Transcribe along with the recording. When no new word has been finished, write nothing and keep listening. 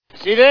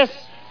See this?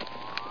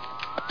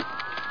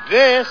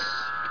 This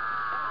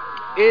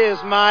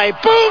is my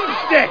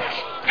boomstick!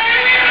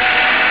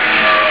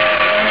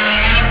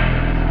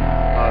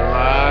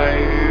 Alive!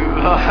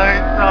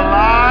 It's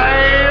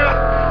alive!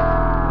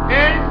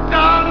 It's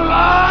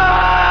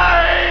alive!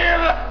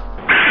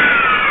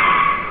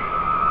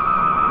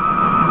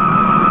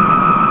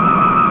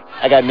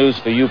 I got news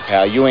for you,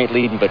 pal. You ain't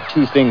leading but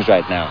two things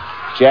right now.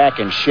 Jack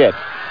and shit.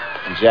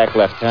 And Jack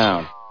left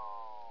town.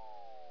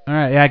 All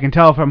right, yeah, I can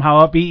tell from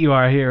how upbeat you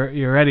are here.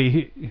 You're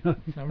ready.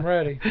 I'm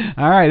ready.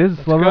 All right, this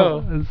is Slow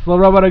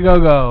Robot A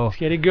Go-Go. Let's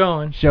get it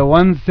going. Show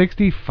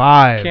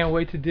 165. Can't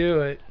wait to do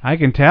it. I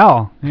can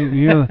tell.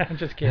 I'm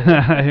just kidding.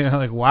 You're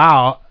like,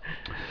 wow.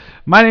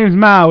 My name's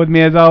Mao. With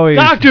me, as always,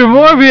 Dr.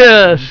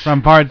 Morbius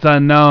from Parts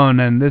Unknown,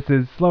 and this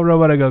is Slow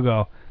Robot A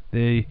Go-Go,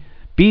 the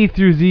B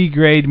through Z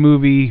grade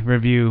movie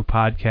review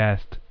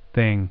podcast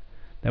thing.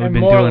 That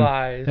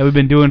we've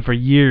been doing for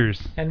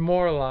years. And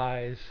more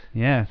lies.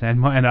 Yes,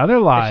 and other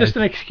lies. It's just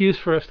an excuse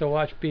for us to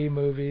watch B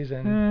movies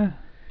and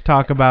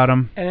talk about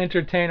them and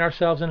entertain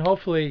ourselves, and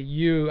hopefully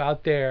you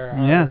out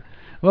there.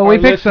 We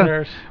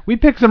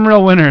picked some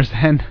real winners,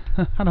 and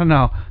I don't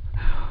know.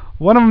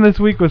 One of them this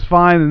week was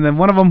fine, and then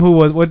one of them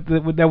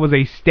that was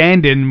a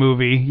stand-in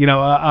movie,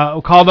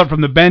 called up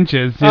from the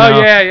benches.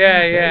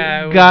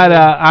 Yeah.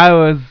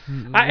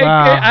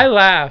 I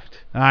laughed.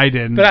 I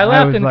didn't. But I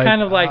laughed and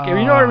kind of like, you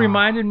know what it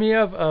reminded me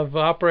of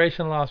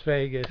Operation Las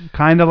Vegas.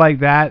 Kind of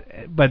like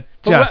that, but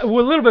with a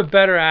little bit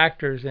better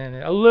actors in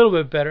it. A little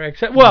bit better,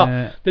 except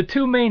the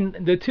two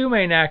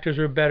main actors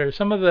were better.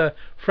 Some of the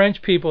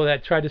French people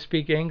that tried to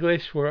speak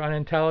English were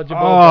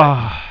unintelligible,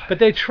 but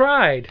they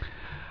tried.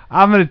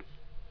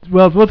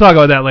 We'll talk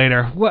about that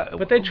later.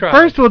 But they tried.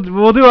 First,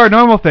 we'll do our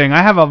normal thing.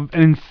 I have an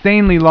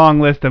insanely long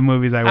list of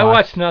movies I watched. I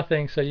watched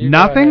nothing, so you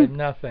nothing. Go ahead.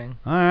 Nothing.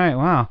 All right.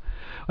 Wow.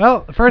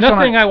 Well, first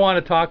nothing I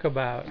want to talk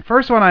about.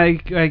 First one I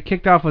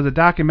kicked off was a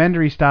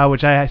documentary style,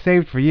 which I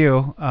saved for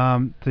you,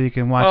 so you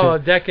can watch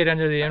it. A Decade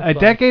Under the Influence. A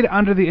Decade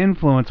Under the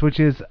Influence, which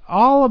is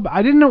all about.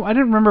 I didn't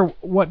remember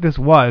what this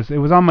was. It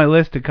was on my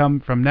list to come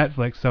from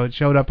Netflix, so it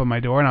showed up on my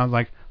door, and I was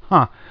like,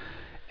 huh.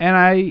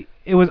 And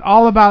it was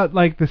all about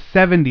like the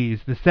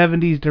 70s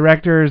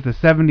directors, the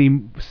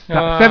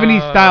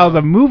 70s styles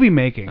of movie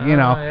making. Yeah,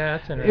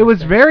 that's interesting. It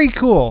was very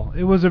cool.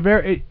 It was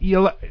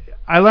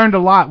I learned a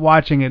lot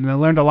watching it, and I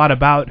learned a lot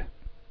about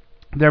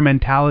their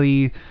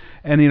mentality,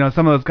 and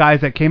some of those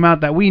guys that came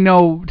out that we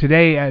know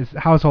today as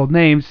household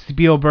names,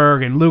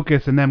 Spielberg and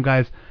Lucas and them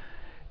guys.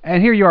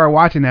 And here you are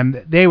watching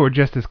them; they were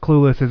just as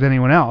clueless as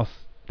anyone else.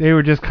 They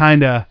were just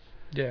kind of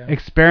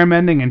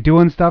experimenting and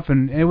doing stuff,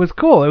 and it was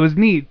cool. It was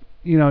neat,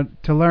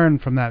 to learn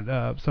from that.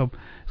 So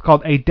it's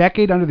called A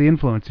Decade Under the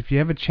Influence. If you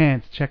have a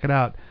chance, check it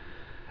out.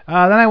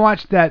 Then I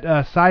watched that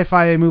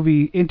sci-fi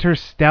movie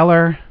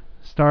Interstellar,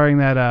 starring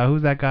that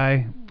who's that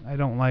guy? I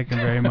don't like him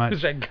very much.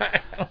 Who's that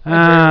guy?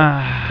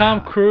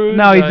 Tom Cruise.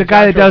 No, he's the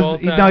guy that does.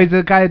 He's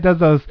the guy that does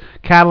those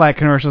Cadillac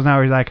commercials now.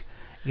 Where he's like,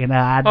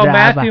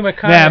 Matthew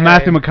McConaughey. Yeah,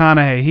 Matthew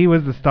McConaughey. He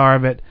was the star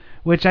of it,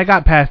 which I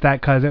got past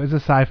that because it was a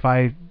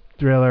sci-fi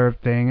thriller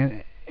thing,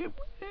 and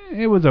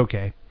it was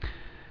okay.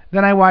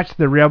 Then I watched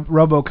the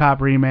RoboCop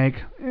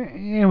remake.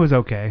 It was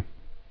okay.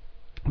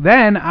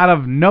 Then, out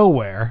of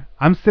nowhere,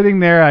 I'm sitting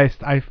there. I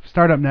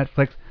start up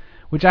Netflix,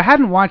 which I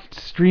hadn't watched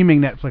streaming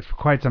Netflix for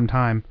quite some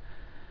time.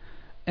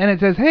 And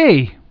it says,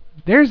 hey,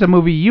 there's a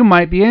movie you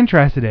might be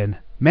interested in.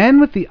 Man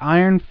with the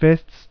Iron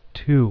Fists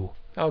 2.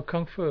 Oh,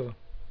 Kung Fu.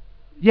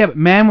 Yeah, but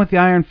Man with the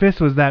Iron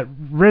Fist was that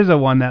RZA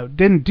one that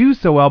didn't do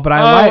so well, but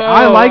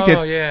I liked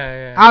it.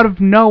 Yeah. Out of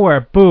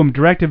nowhere, boom,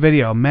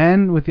 direct-to-video.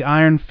 Man with the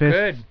Iron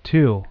Fist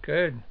 2.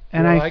 Good.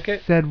 And I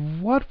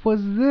said, what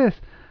was this?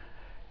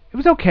 It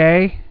was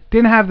okay.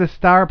 Didn't have the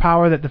star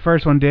power that the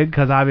first one did,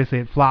 because obviously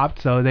it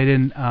flopped, so they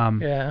didn't...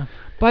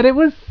 But it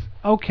was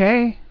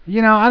okay.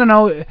 I don't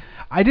know.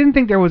 I didn't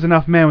think there was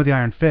enough Man with the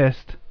Iron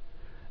Fist.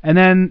 And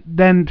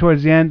then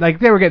towards the end, like,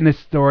 they were getting this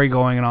story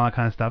going and all that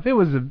kind of stuff. It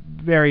was a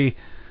very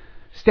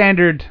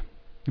standard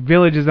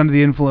villages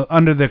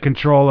under the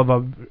control of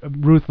a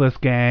ruthless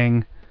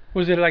gang.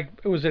 Was it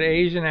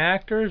Asian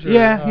actors?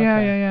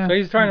 Yeah. So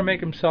he's trying to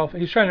make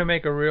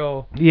a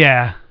real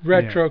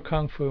retro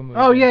kung fu movie.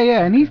 Oh,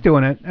 yeah, and he's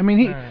doing it. I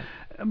mean,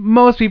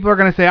 most people are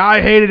going to say, I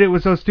hated it,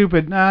 was so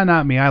stupid. Nah,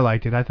 not me. I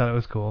liked it. I thought it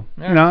was cool.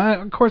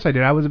 Yeah. Of course I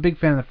did. I was a big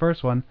fan of the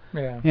first one.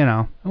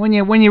 Yeah. When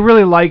you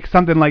really like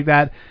something like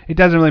that, it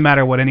doesn't really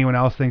matter what anyone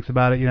else thinks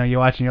about it. You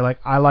watch and you're like,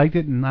 I liked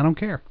it, and I don't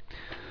care.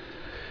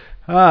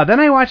 Then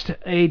I watched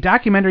a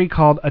documentary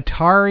called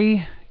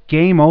Atari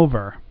Game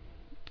Over.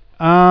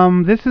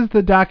 This is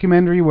the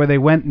documentary where they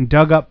went and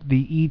dug up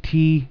the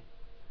E.T.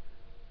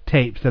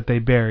 tapes that they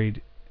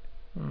buried.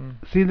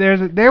 See,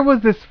 there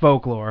was this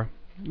folklore,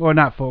 or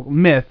not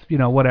myth,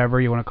 whatever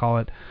you want to call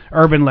it,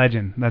 urban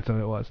legend, that's what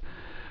it was,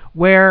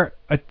 where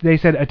they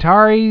said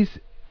Atari's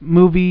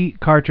movie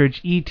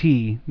cartridge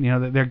E.T.,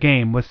 their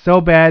game, was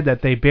so bad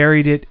that they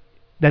buried it,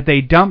 that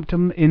they dumped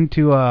them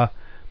into a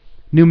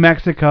New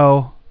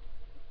Mexico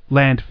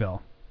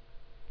landfill.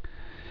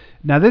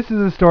 Now, this is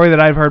a story that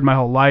I've heard my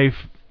whole life.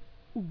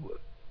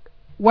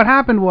 what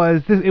happened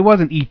was it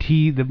wasn't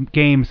E.T. the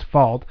game's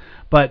fault,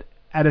 but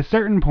at a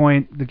certain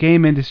point, the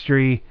game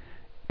industry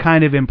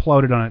kind of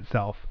imploded on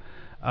itself.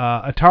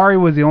 Atari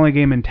was the only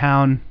game in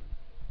town,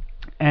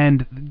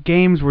 and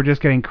games were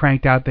just getting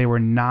cranked out. They were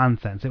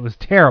nonsense. It was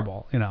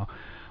terrible,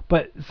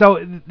 But so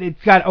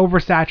it got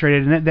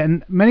oversaturated, and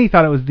then many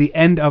thought it was the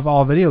end of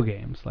all video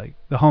games, like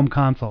the home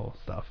console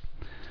stuff.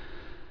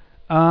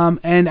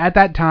 And at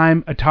that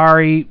time,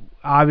 Atari,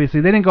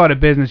 obviously, they didn't go out of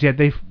business yet.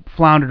 They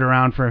floundered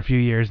around for a few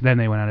years, then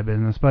they went out of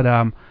business. But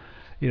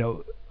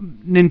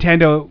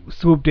Nintendo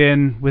swooped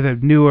in with a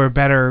newer,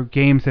 better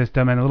game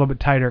system and a little bit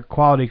tighter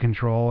quality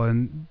control,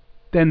 and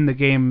then the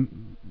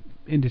game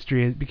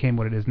industry became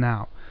what it is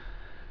now.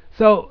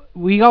 So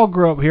we all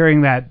grew up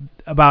hearing that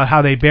about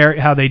how they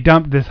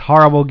dumped this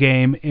horrible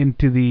game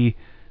into the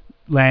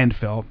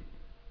landfill.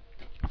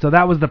 So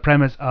that was the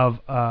premise of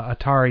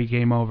Atari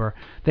Game Over.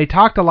 They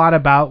talked a lot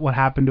about what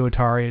happened to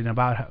Atari and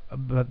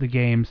about the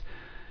games,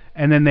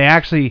 and then they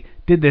actually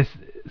did this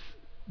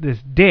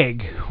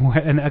dig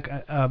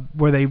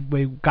where they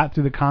got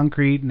through the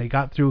concrete and they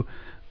got through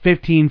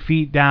 15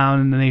 feet down,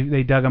 and then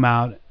they dug them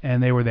out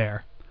and they were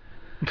there.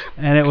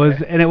 And it was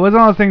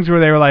one of those things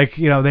where they were like,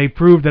 they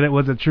proved that it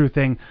was a true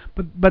thing.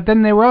 But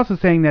then they were also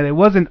saying that it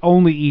wasn't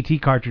only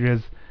ET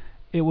cartridges,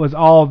 it was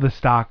all the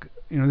stock.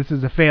 This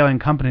is a failing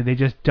company. They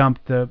just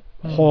dumped the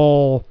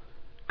whole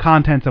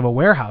contents of a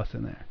warehouse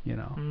in there,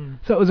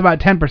 So it was about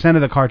 10%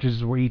 of the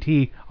cartridges were ET.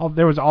 All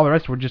the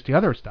rest were just the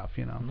other stuff,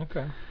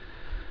 Okay.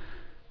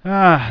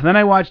 Then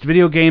I watched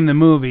Video Game the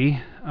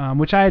Movie,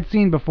 which I had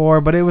seen before,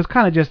 but it was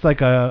kind of just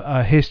like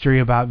a history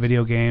about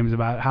video games,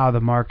 about how the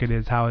market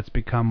is, how it's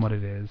become what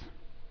it is.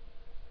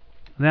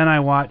 Then I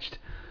watched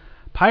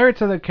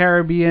Pirates of the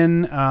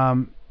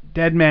Caribbean,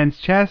 Dead Man's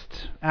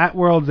Chest, At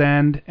World's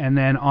End, and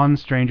then On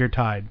Stranger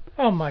Tide.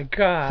 Oh my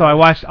God! So I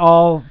watched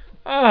all.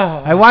 Oh.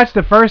 I watched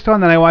the first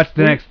one, then I watched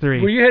the next three.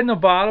 Were you hitting the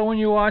bottle when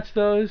you watched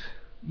those?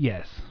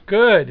 Yes.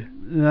 Good.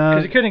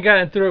 Because you couldn't have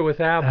gotten through it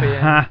without being.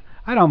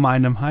 I don't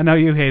mind them. I know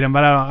you hate them,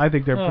 but I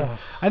think they're.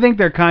 I think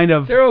they're kind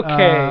of. They're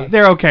okay.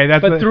 They're okay.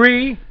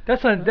 Three.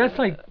 That's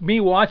like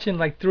me watching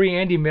like 3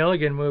 Andy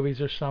Milligan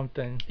movies or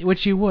something.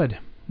 Which you would.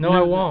 No,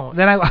 I won't.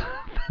 Then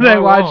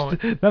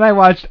I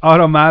watched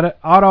Automata.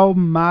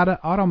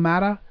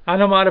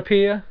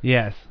 Onomatopoeia?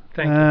 Yes.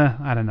 Thank you.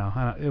 I don't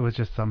know. It was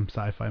just some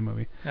sci-fi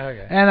movie.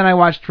 Okay. And then I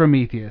watched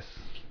Prometheus.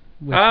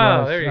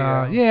 There you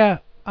go. Yeah.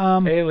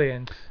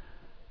 Aliens.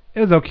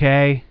 It was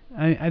okay.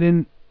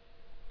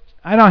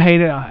 I don't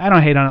hate it. I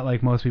don't hate on it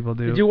like most people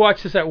do. Did you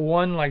watch this at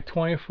one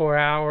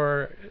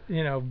 24-hour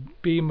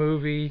B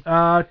movie?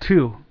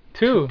 2.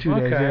 2 days.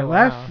 Okay. Yeah.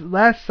 Wow.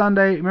 Last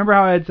Sunday. Remember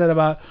how I had said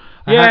about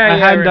I I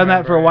hadn't done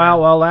that for a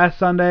while. Well, last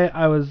Sunday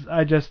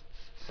I just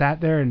sat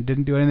there and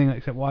didn't do anything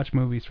except watch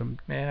movies from.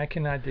 Man, I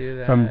cannot do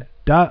that.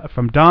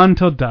 From dawn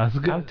till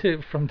dusk. I'm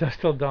too from dusk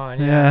till dawn.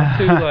 Yeah.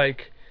 I'm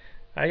too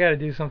I got to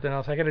do something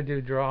else. I got to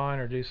do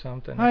drawing or do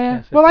something. Oh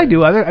yeah. Well, I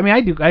do other.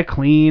 I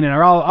clean and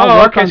I'll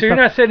work on so you're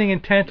stuff. not sitting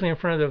intently in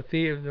front of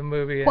the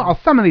movie. Well,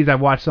 some of these I've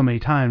watched so many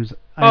times.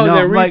 I know,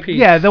 they're repeats.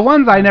 Yeah, the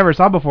ones I never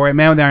saw before.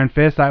 Man with Iron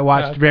Fist, I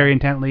watched very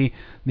intently.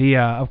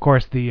 Of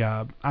course,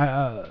 the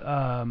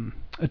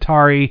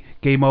Atari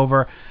Game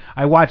Over.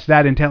 I watched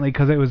that intently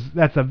because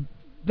that's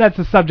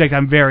a subject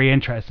I'm very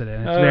interested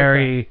in. It's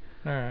very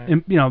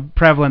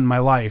prevalent in my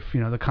life.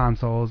 The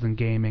consoles and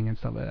gaming and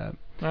stuff like that.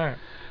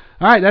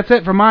 All right, that's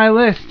it for my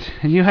list.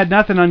 And you had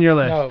nothing on your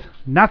list. No.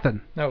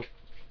 Nothing. No.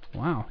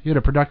 Wow, you had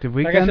a productive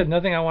weekend. Like I said,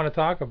 nothing I want to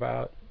talk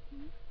about.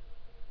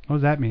 What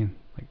does that mean?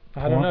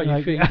 I don't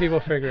know. People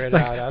figure it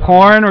out.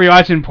 Porn? Were you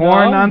watching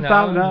porn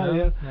nonstop?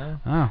 No.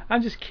 Oh.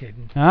 I'm just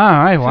kidding. All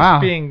right, wow.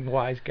 Just being a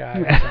wise guy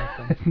or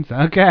something.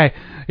 Okay.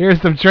 Here's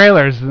some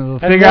trailers.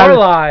 Figure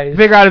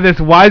out if this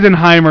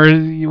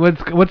Weisenheimer,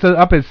 what's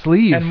up his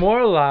sleeve. And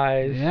more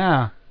lies.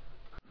 Yeah.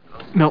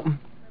 Milton.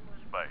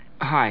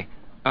 Hi.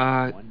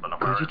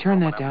 Could you turn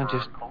that down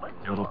just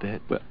a little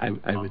bit? Well,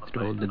 I was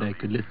told that I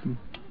could listen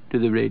to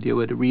the radio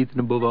at a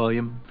reasonable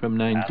volume from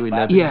 9 to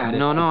 11. Yeah,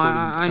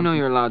 I know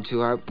you're allowed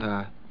to.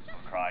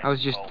 I was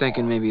just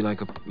thinking maybe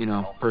like a,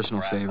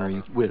 personal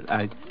favor. Well,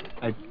 I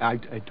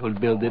told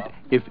Bill that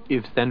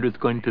if Sandra's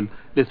going to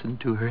listen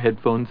to her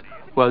headphones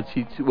while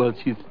she's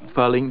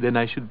falling, then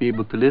I should be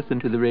able to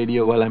listen to the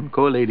radio while I'm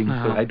collating.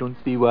 So I don't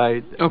see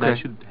why I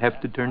should have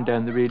to turn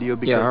down the radio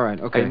because all right,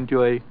 okay. I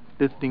enjoy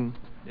listening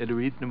at a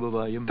reasonable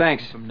volume.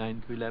 Thanks. From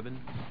 9 to 11.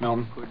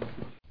 Milton.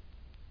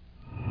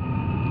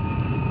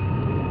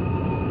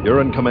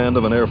 You're in command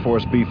of an Air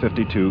Force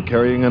B-52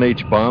 carrying an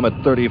H-bomb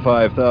at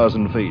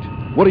 35,000 feet.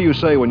 What do you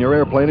say when your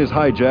airplane is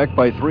hijacked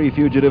by 3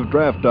 fugitive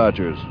draft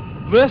dodgers?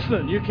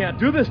 Listen, you can't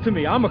do this to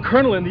me. I'm a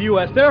colonel in the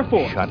U.S. Air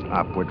Force. Shut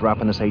up. We're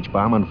dropping this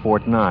H-bomb on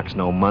Fort Knox.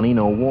 No money,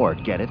 no war.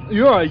 Get it?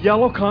 You're a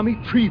yellow commie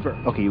Trevor.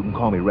 Okay, you can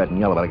call me red and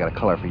yellow, but I got a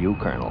color for you,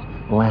 Colonel.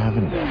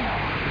 Lavender.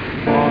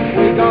 On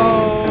we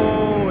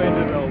go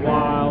into the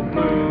wild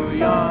blue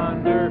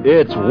yonder.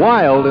 It's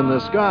Wild in the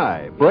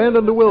Sky.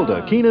 Brandon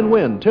DeWilde, Keenan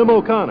Wynn, Tim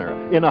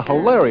O'Connor in a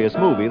hilarious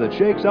movie that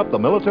shakes up the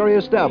military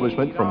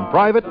establishment from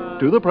private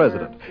to the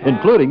president,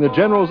 including the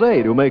general's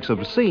aide who makes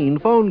obscene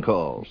phone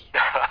calls.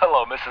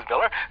 Hello, Mrs.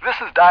 Miller. This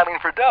is dialing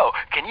for dough.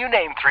 Can you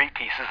name 3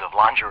 pieces of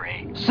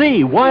lingerie?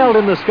 See Wild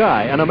in the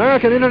Sky, an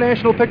American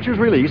International Pictures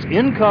release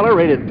in color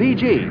rated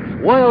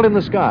PG. Wild in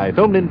the Sky,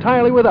 filmed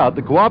entirely without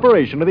the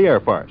cooperation of the Air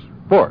Force.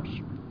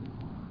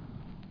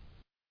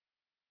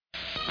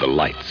 The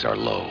lights are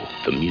low.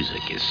 The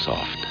music is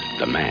soft.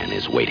 The man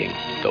is waiting.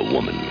 The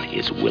woman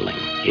is willing.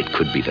 It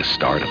could be the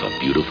start of a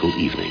beautiful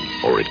evening,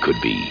 or it could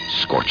be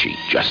Scorchy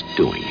just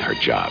doing her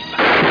job.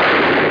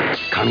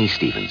 Connie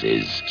Stevens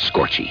is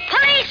Scorchy.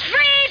 Police,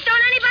 freeze!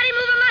 Don't anybody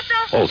move a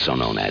muscle! Also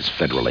known as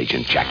Federal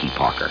Agent Jackie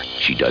Parker.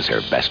 She does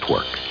her best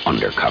work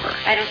undercover.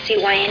 I don't see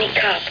why any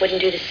cop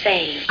wouldn't do the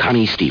same.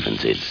 Connie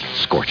Stevens is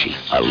Scorchy,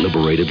 a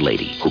liberated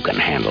lady who can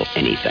handle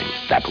anything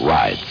that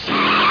rides,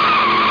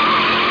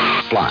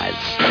 flies,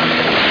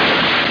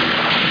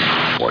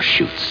 or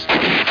shoots.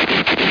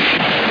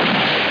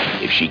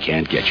 If she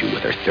can't get you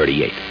with her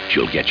 38,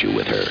 she'll get you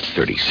with her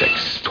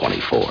 36,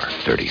 24,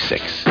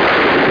 36.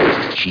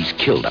 She's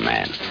killed a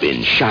man,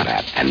 been shot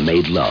at, and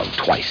made love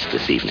twice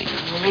this evening.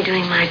 I'm only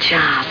doing my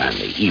job. And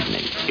the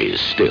evening is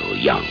still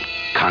young.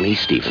 Connie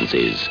Stevens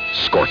is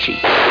Scorchy.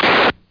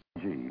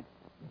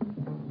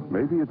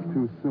 Maybe it's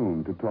too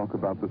soon to talk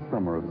about the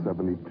summer of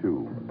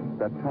 '72.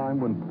 That time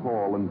when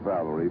Paul and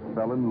Valerie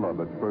fell in love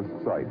at first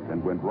sight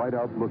and went right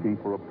out looking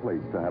for a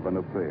place to have an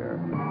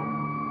affair.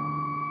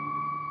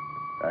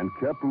 And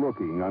kept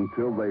looking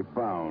until they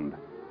found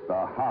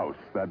the house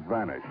that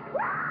vanished.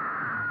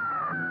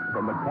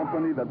 From the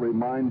company that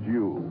reminds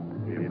you,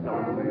 it's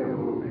only a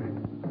movie.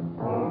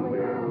 Only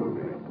a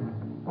movie.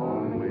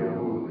 Only a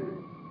movie.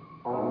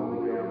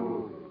 Only a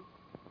movie.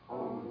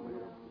 Only a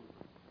movie.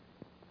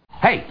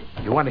 Hey,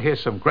 you want to hear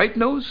some great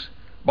news?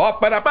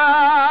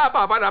 Ba-ba-da-ba,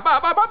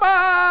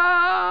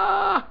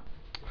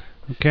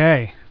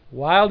 Okay.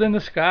 Wild in the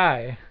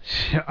Sky.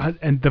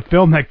 And the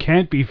film that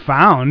can't be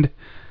found.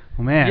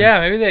 Oh, man. Yeah,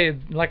 maybe they,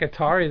 like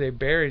Atari, they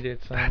buried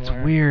it somewhere. That's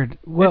weird.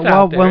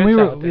 Well, when we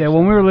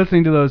were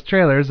listening to those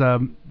trailers,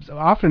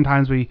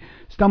 oftentimes we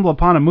stumble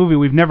upon a movie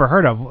we've never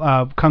heard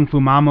of. Kung Fu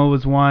Mama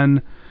was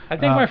one. I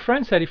think my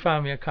friend said he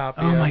found me a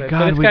copy. Oh of my it,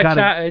 God, but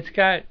it's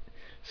got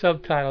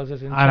subtitles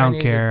as in I don't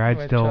Chinese care.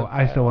 with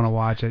I still want to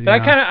watch it.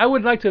 But I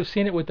would like to have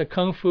seen it with the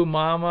Kung Fu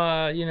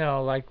Mama,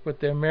 like with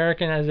the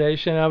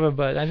Americanization of it.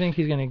 But I think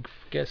he's gonna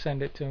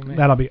send it to me.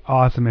 That'll be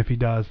awesome if he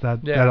does.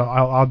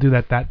 I'll do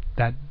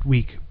that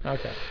week.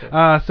 Okay.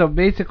 Sure. So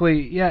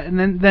basically, yeah,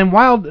 and then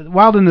Wild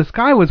in the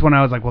Sky was when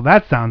I was like, well,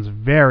 that sounds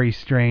very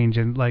strange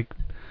and like,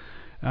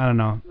 I don't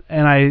know.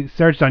 And I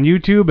searched on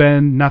YouTube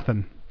and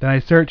nothing. Then I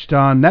searched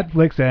on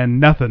Netflix and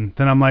nothing.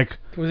 Then I'm like,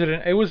 it was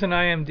an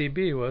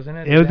IMDb, wasn't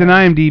it? It was an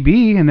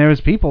IMDb, and there was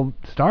people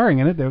starring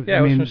in it.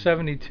 It was from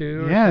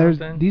 '72 or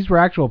something. These were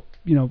actual,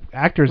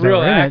 actors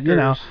Real that were actors. in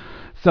it,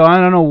 So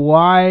I don't know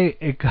why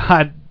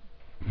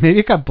maybe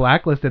it got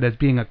blacklisted as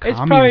being a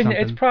comedy or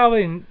something. It's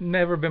probably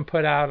never been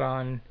put out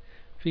on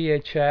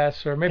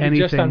VHS or maybe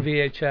just on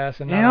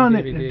VHS and not on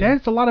DVD.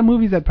 There's a lot of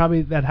movies that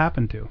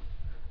happened to.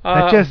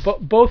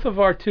 Both of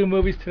our 2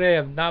 movies today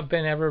have not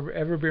been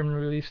ever been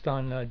released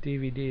on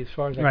DVD, as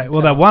far as I can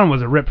Well, tell. that one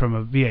was a rip from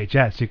a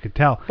VHS. You could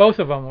tell. Both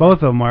of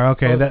them were.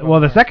 Okay.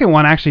 The second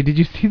one, actually, did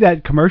you see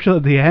that commercial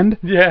at the end?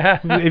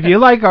 Yeah. If you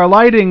like our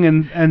lighting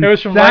and it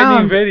was from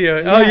sound, Lightning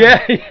Video. Yeah. Oh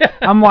yeah.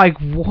 I'm like,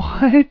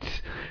 what?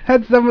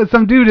 Had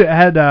some dude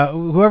had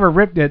whoever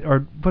ripped it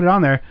or put it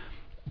on there,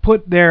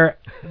 put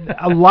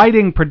a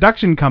lighting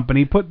production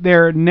company, put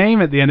their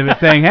name at the end of it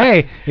saying,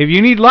 hey, if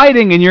you need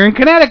lighting and you're in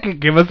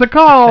Connecticut, give us a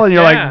call. And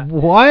you're like,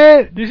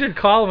 what? You should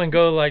call them and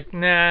go like,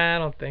 nah, I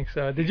don't think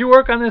so. Did you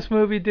work on this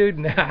movie, dude?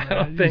 Nah, I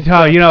don't think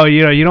so. You know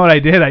what I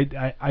did?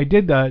 I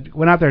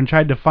went out there and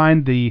tried to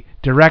find the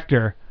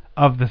director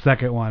of the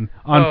second one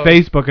on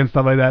Facebook and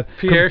stuff like that.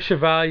 Pierre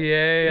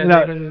Chevalier, I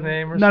think was his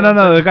name or something.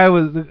 No, the guy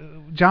was...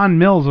 John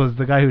Mills was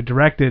the guy who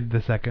directed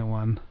the second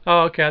one.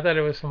 Oh, okay. I thought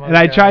it was some other And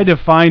I guy. tried to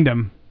find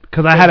him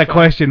because I had a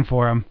question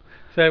for him.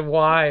 Said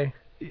why?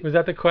 Was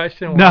that the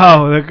question? Why?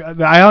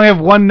 No, I only have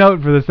one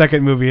note for the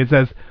second movie. It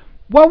says,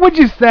 "What would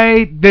you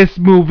say this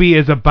movie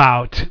is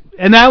about?"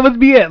 And that would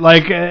be it.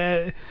 Like,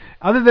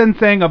 other than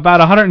saying about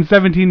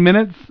 117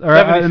 minutes or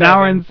an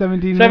hour and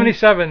 17 minutes.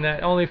 77.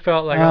 That only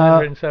felt like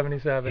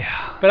 177.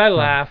 Yeah. But I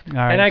laughed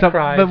and I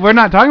cried. But we're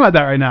not talking about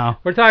that right now.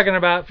 We're talking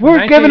about.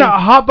 We're giving a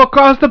hop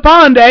across the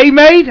pond,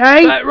 mate?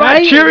 Hey,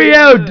 right. Hey?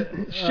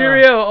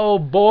 Cheerio,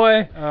 old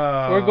boy.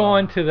 We're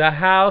going to The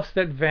House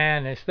That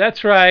Vanished.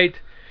 That's right.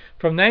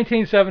 From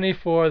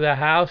 1974, The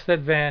House That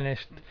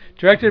Vanished.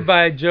 Directed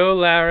by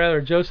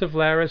Joseph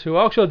Larraz, who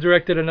also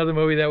directed another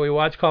movie that we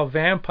watched called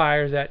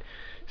Vampires, that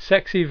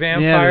sexy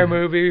vampire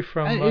movie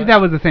from... that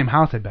was the same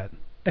house, I bet.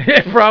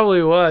 It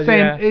probably was,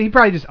 He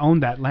probably just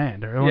owned that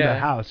land or owned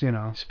that house,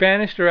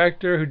 Spanish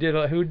director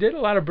who did a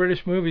lot of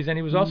British movies, and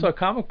he was also a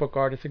comic book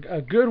artist,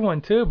 a good one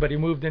too, but he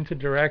moved into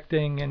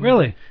directing. And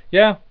really?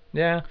 Yeah,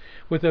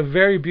 with a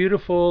very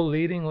beautiful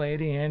leading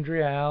lady,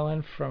 Andrea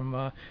Allen from...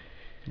 I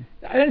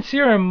didn't see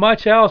her in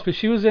much else, but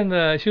she was in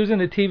the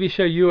TV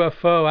show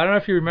UFO. I don't know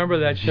if you remember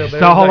that show.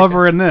 But all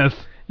over in this.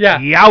 Yeah.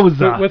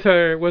 Yowza.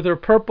 With her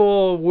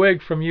purple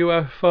wig from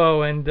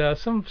UFO and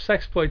some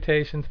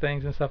sexploitation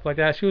things and stuff like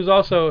that. She was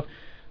also,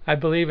 I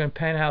believe, in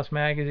Penthouse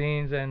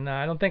magazines, and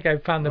I don't think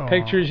I've found the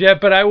pictures yet,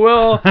 but I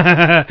will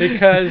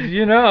because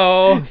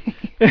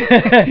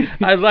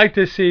I'd like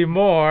to see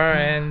more.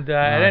 And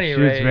at any rate,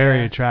 she was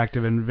very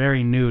attractive and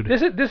very nude.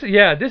 This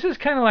is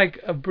kind of like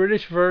a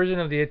British version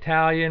of the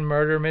Italian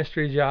murder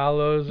mystery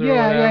giallos or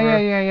whatever.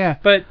 Yeah.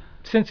 But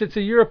since it's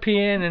a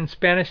European and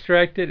Spanish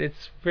directed,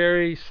 it's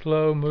very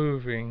slow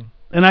moving.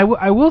 And I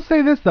will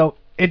say this though,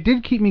 it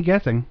did keep me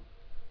guessing.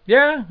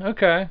 Yeah,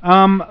 okay.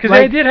 Because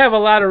they did have a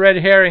lot of red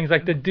herrings,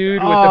 like the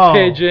dude with the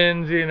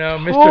pigeons,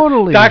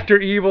 Totally. Dr.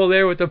 Evil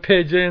there with the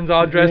pigeons,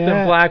 all dressed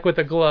in black with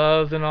the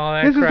gloves and all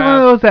that This crap. is one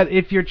of those that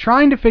if you're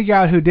trying to figure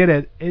out who did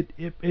it,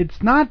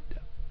 it's not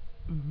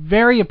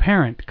very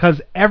apparent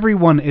because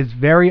everyone is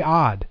very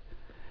odd.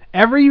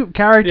 Every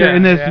character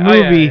in this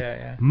movie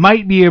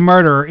might be a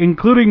murderer,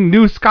 including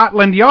New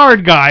Scotland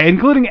Yard guy,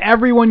 including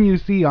everyone you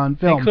see on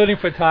film. Including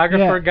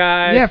photographer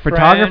guy. Yeah,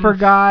 photographer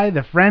guy.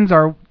 The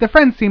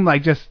friends seem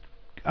like just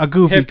a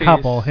goofy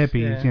couple,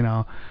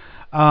 hippies,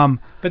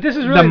 But this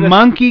is really the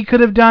monkey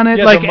could have done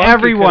it. Like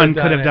everyone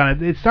could have done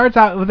it. It starts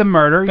out with a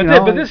murder,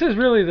 but this is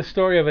really the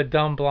story of a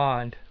dumb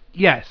blonde.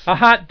 Yes. A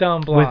hot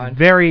dumb blonde. With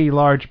very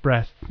large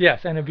breasts.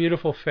 Yes, and a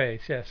beautiful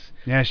face, yes.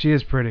 Yeah, she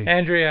is pretty.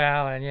 Andrea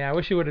Allen, I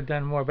wish she would have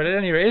done more. But at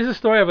any rate, it's a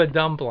story of a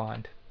dumb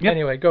blonde. Yep.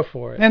 Anyway, go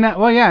for it. And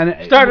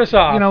start us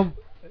off.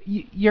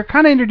 You're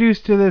kind of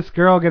introduced to this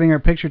girl getting her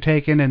picture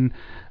taken, and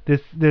this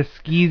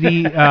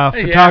skeezy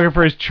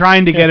photographer is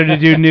trying to get her to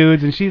do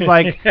nudes, and she's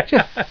like,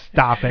 just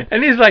stop it.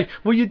 And he's like,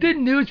 well, you did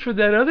nudes for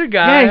that other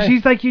guy. Yeah,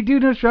 she's like, you do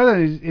nudes for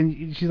others,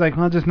 and she's like,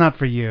 well, just not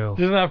for you.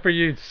 Just not for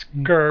you,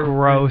 scurv.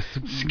 Gross.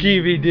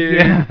 Skeevy dude.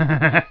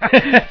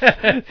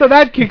 Yeah. So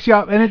that kicks you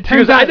up, and it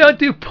turns out... I don't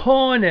do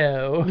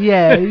porno.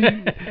 Yeah.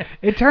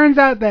 It turns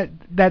out that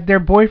they're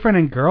boyfriend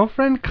and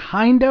girlfriend,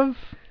 kind of.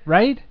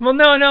 Right? Well,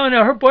 no.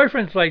 Her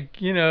boyfriend's like,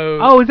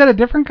 Oh, is that a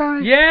different guy?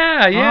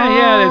 Yeah.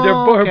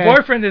 Her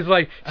boyfriend is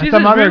like, she's a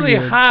really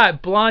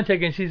hot blonde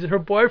chick, and her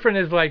boyfriend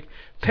is like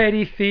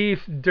petty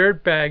thief,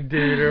 dirtbag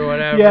dude or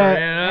whatever.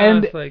 Yeah,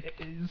 and it's like,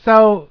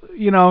 so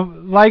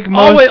like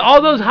most,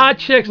 all those hot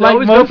chicks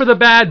always go for the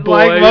bad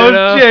boy. Like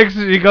most chicks,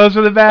 she goes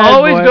for the bad.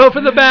 Always go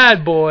for the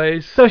bad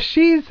boys. So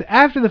she's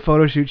after the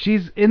photo shoot.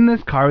 She's in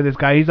this car with this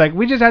guy. He's like,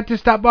 we just have to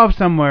stop off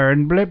somewhere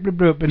and blip blip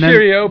blip. And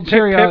cheerio, then,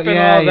 pip and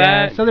all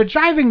that. So they're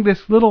driving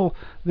this little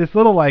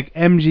like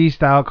MG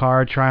style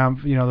car,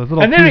 Triumph, those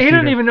little. And then he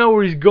doesn't even know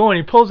where he's going.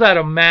 He pulls out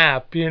a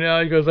map, He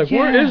goes like,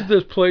 where is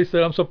this place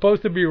that I'm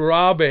supposed to be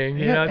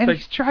robbing? And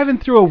he's driving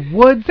through a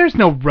woods. There's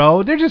no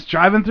road. They're just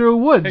driving through a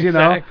woods,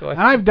 Exactly.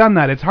 And I've done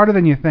that. It's harder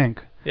than you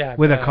think. Yeah.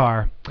 With a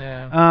car.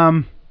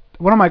 Yeah.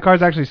 One of my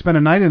cars actually spent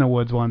a night in the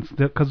woods once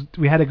because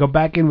we had to go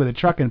back in with a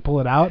truck and pull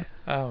it out.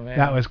 Oh man.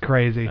 That was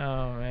crazy.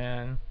 Oh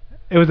man.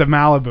 It was a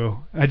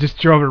Malibu. I just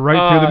drove it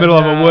right through the middle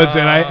of a woods,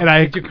 and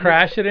I. Did you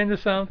crash it into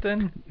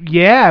something?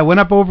 Yeah, I went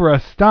up over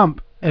a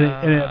stump, and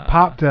it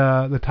popped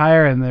the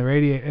tire and the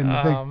radiator and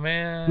the thing. Oh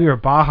man. We were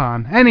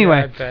Bajan. Anyway.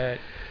 Yeah, I bet.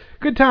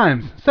 Good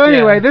times. So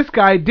anyway, this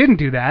guy didn't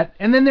do that,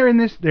 and then they're in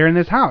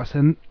this house,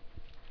 and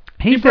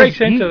he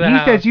breaks into the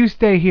house. He says, "You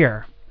stay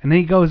here," and then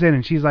he goes in,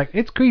 and she's like,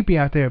 "It's creepy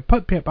out there.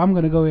 Put Pip, I'm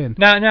gonna go in."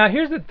 Now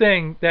here's the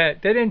thing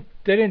that they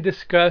didn't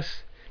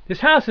discuss. This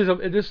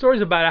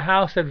story's about a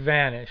house that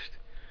vanished.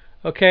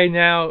 Okay,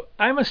 now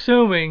I'm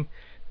assuming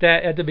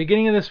that at the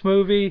beginning of this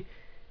movie,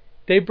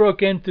 they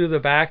broke in through the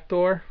back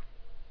door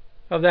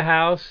of the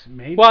house.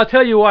 Maybe. Well, I'll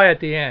tell you why at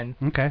the end.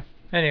 Okay.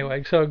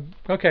 Anyway, so,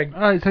 okay.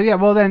 All right, so yeah,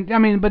 well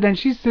then, but then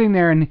she's sitting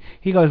there and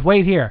he goes,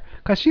 wait here,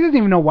 because she doesn't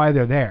even know why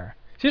they're there.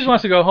 She just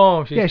wants to go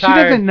home. She's tired. She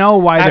doesn't know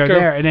why they're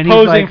there. And then he's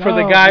posing like, for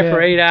the guy for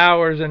 8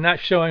 hours and not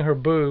showing her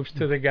boobs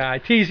to the guy,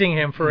 teasing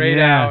him for 8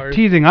 hours.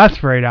 Teasing us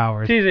for 8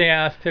 hours. Teasing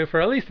us too for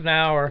at least an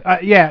hour.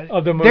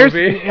 Of the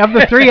movie. Of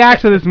the 3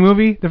 acts of this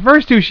movie, the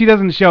first 2 she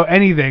doesn't show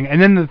anything,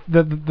 and then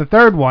the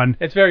third one,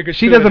 it's very good.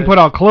 She doesn't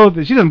put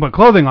clothing. She doesn't put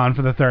clothing on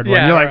for the third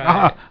one. You're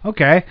like,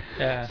 okay.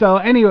 Yeah. So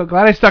anyway,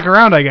 glad I stuck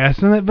around, I guess.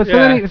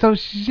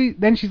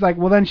 Then she's like,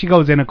 well, then she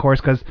goes in, of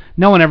course, because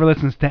no one ever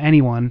listens to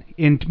anyone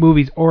in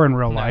movies or in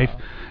real life.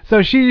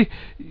 So she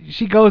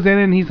goes in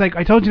and he's like,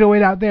 I told you to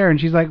wait out there, and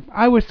she's like,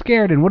 I was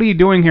scared, and what are you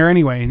doing here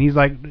anyway? And he's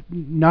like,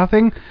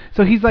 nothing.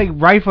 So he's like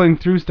rifling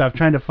through stuff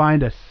trying to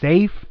find a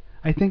safe,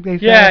 I think they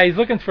said. Yeah, he's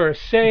looking for a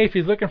safe,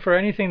 he's looking for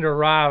anything to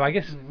rob. I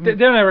guess they're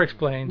never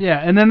explained. Yeah,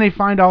 and then they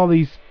find all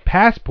these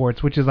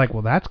passports, which is like,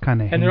 well, that's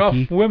kind of hanky. And they're all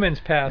women's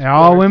passports. They're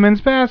all women's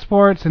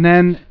passports, and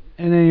then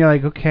you're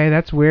like, okay,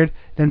 that's weird.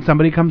 Then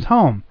somebody comes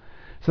home.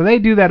 So they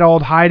do that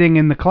old hiding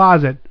in the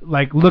closet,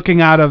 like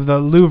looking out of the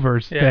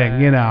louvers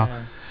thing,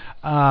 Yeah.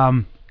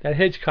 That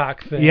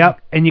Hitchcock thing.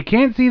 Yep, and you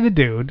can't see the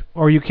dude,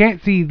 or you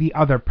can't see the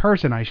other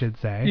person, I should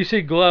say. You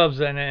see gloves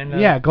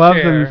and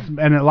gloves chair.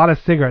 and a lot of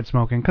cigarette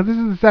smoking, because this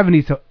is the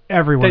 70s, so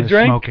everyone is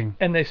smoking.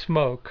 And they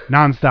smoke.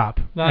 Non-stop.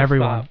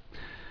 Everyone.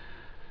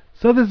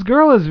 So this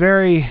girl is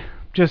very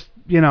just,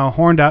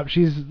 horned up.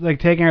 She's like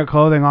taking her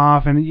clothing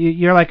off, and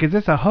you're like, is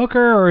this a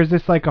hooker, or is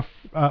this like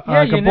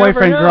a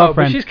boyfriend girlfriend.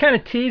 But she's kind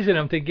of teasing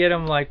him to get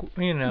him like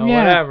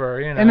whatever.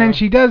 And then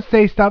she does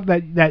say stuff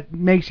that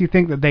makes you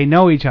think that they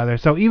know each other.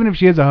 So even if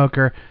she is a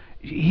hooker,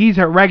 he's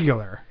her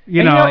regular.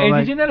 You know. And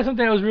did you notice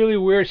something that was really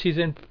weird? She's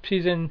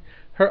in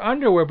her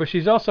underwear, but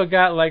she's also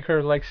got like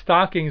her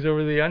stockings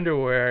over the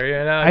underwear.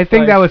 You know. I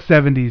think that was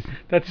 70s.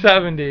 That's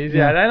 70s.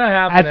 Yeah, that don't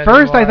happen At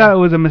first, I thought it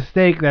was a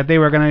mistake that they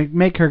were gonna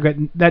make her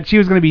that she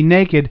was gonna be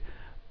naked,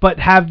 but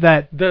have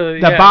the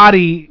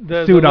body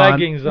suit on.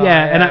 Leggings on.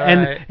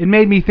 And it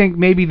made me think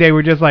maybe they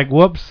were just like,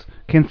 whoops,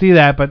 can see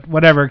that, but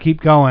whatever, keep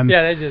going.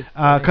 Yeah, they just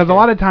because a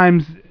lot of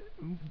times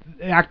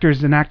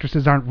actors and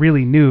actresses aren't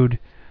really nude.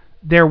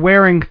 They're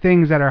wearing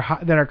things that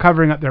are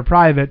covering up their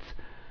privates.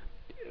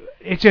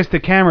 It's just the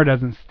camera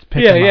doesn't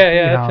pick them up.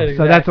 Yeah.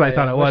 So that's what I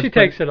thought it was. Well, she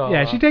takes it all off.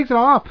 Yeah, she takes it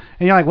all off.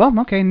 And you're like, well,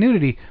 okay,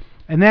 nudity.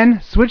 And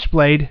then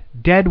Switchblade,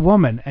 dead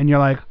woman. And you're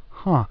like,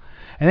 huh.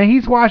 And then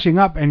he's washing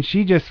up, and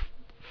she just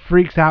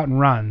freaks out and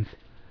runs.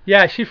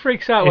 Yeah, she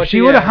freaks out. If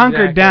she would have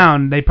hunkered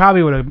down, they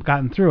probably would have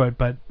gotten through it.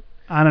 But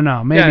I don't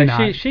know. Maybe not.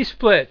 Yeah, she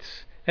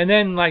splits. And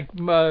then,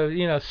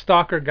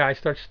 stalker guy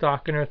starts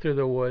stalking her through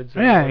the woods.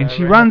 Yeah, and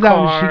she runs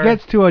out, and she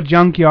gets to a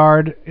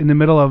junkyard in the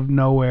middle of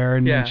nowhere,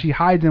 and then she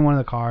hides in one of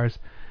the cars.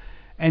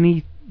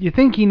 And you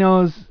think he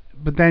knows,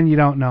 but then you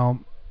don't know.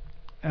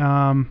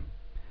 And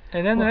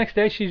then the next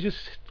day, she just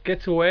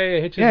gets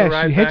away, hitches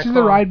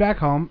the ride back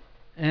home.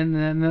 And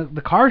then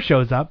the car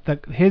shows up,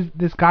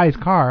 this guy's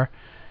car,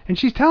 and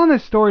she's telling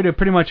this story to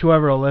pretty much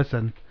whoever will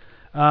listen.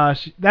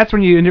 That's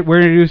when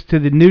we're introduced to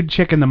the nude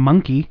chick and the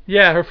monkey.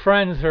 Yeah, her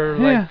friends,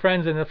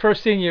 friends. And the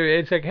first scene,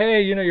 it's like,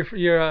 hey,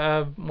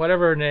 your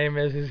whatever her name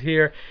is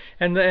here,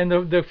 and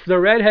the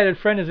redheaded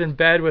friend is in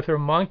bed with her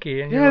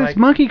monkey, and this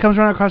monkey comes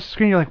running across the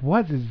screen. You're like,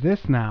 what is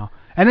this now?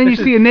 And then you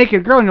see a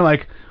naked girl, and you're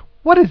like,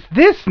 what is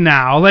this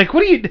now? Like,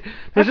 what are you...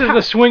 This is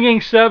the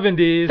swinging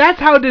 70s. That's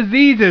how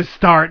diseases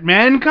start,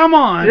 man. Come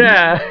on.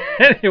 Yeah.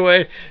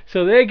 Anyway,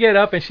 so they get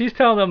up, and she's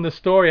telling them the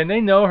story, and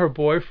they know her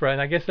boyfriend.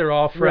 I guess they're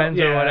all friends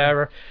or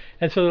whatever.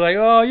 And so they're like,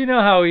 oh, you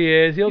know how he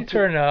is. He'll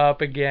turn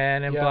up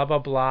again, and blah, blah,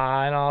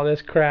 blah, and all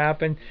this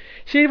crap. And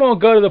she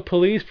won't go to the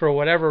police for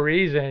whatever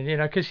reason,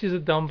 because she's a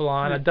dumb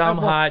blonde,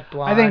 hot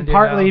blonde. I think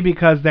partly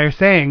because they're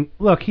saying,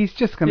 look, he's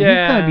just going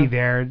to be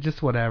there,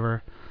 just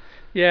whatever.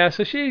 Yeah,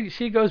 so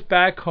she goes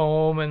back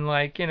home and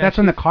That's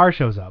when the car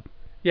shows up.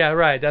 Yeah,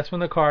 right. That's when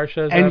the car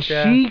shows up. And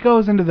she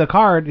goes into the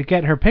car to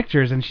get her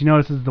pictures, and she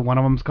notices the one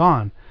of them's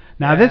gone.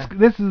 Now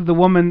this is the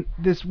woman.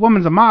 This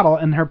woman's a model,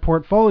 and her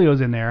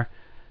portfolio's in there,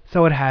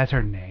 so it has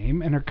her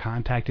name and her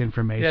contact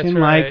information.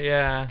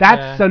 That's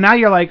right. So now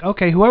you're like,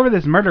 okay, whoever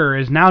this murderer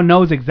is now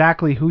knows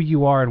exactly who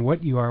you are and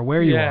what you are,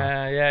 where you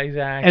are. Yeah,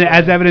 exactly. And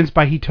as evidenced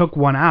by he took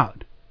one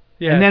out,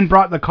 and then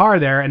brought the car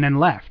there and then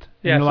left.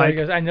 Yeah, so he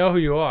goes, I know who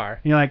you are.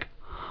 And you're like,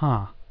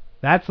 huh,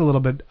 that's a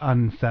little bit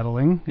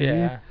unsettling.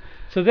 Yeah.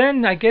 So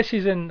then I guess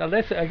she's in, I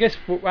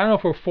don't know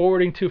if we're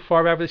forwarding too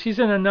far back, but she's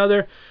in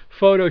another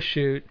photo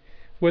shoot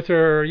with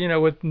her,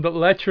 with the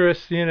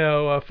lecherous,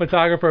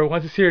 photographer who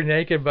wants to see her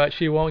naked, but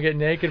she won't get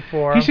naked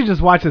for him. He should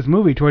just watch this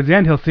movie. Towards the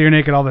end, he'll see her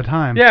naked all the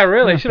time. Yeah,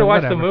 really. Should have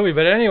watched the movie.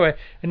 But anyway,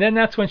 and then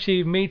that's when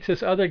she meets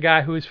this other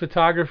guy who's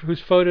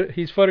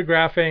he's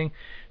photographing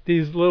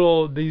these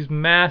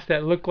masks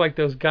that look like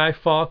those Guy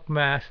Fawkes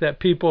masks that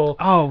people.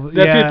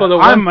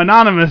 I'm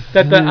anonymous.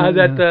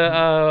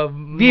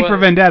 V for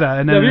Vendetta.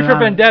 And V for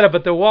Vendetta,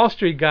 but the Wall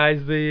Street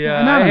guys,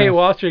 I Hate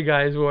Wall Street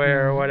guys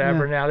wear or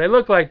whatever. Now it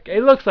looks like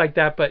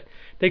that, but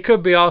they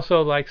could be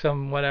also like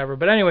some whatever.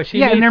 But anyway,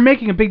 and they're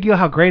making a big deal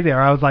how great they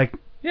are. I was like.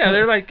 Yeah,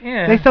 they're like,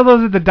 They sell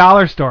those at the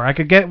dollar store. I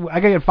could get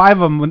 5 of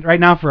them right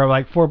now for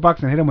like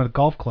 $4 and hit them with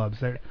golf clubs.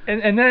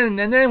 And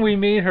then we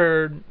meet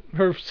her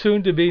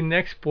soon-to-be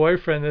next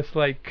boyfriend. This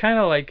kind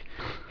of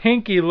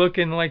hinky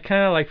looking,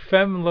 kind of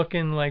femme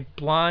looking,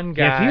 blonde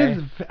guy. Yes,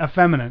 he is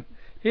effeminate.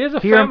 He is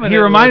effeminate. He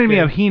reminded me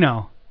of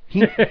Hino.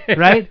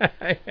 Right?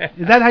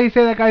 Is that how you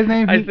say that guy's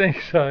name? I think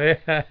so.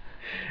 Yeah.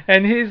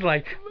 And he's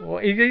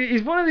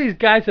he's one of these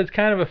guys that's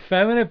kind of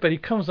effeminate, but he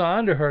comes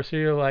on to her, so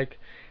you're like.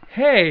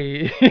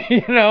 Hey,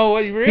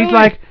 really? He's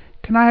like,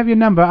 can I have your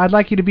number? I'd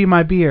like you to be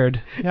my beard.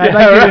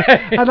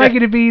 I'd like you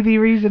to be the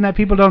reason that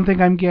people don't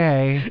think I'm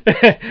gay.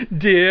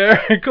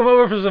 Dear, come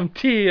over for some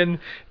tea and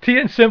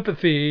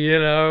sympathy,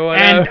 whatever.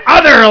 And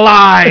other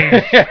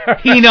lies,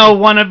 Hino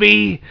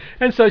wannabe.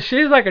 And so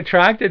she's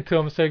attracted to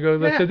him. So he goes,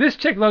 so this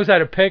chick knows how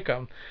to pick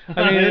him.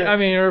 I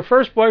mean, her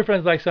first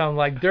boyfriend's some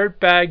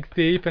dirtbag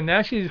thief, and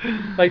now she's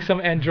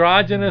some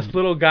androgynous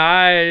little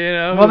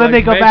guy, Well, then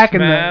they go back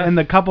and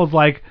the couple's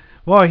like.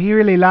 Well, he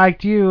really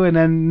liked you, and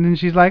then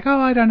she's like, oh,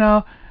 I don't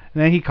know.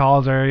 And then he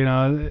calls her,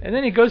 And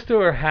then he goes to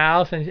her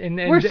house, and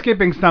we're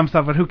skipping some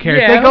stuff, but who cares?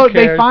 Yeah,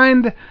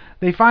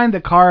 They find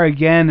the car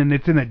again, and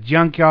it's in a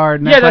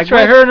junkyard. And that's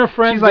right. Her and her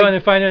friends go and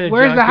they find it in a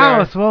junkyard. Where's the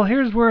house? Well,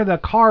 here's where the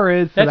car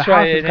is. So the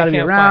house has got to be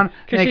around.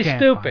 Because she's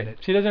stupid.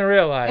 She doesn't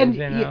realize.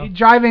 And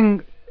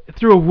driving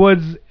through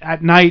woods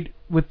at night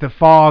with the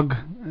fog,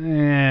 I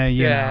don't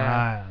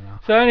know.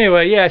 So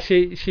anyway,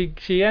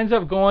 she ends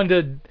up going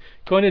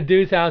to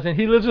dude's house, and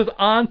he lives with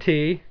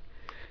Auntie,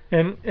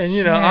 And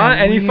you know, Yeah,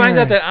 and you find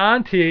out weird. that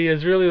Auntie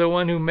is really the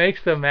one who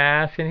makes the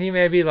mask, and he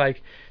maybe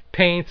like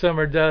paints them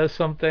or does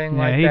something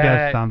like that. Yeah, he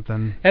does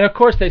something. And of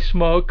course they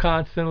smoke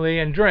constantly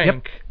and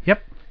drink.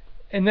 Yep.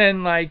 And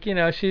then like, you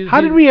know, she's...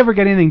 How did we ever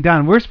get anything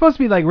done? We're supposed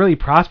to be like really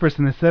prosperous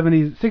in the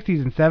 70s,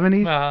 60s and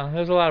 70s.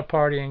 There's a lot of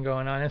partying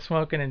going on, and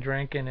smoking and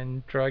drinking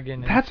and drugging.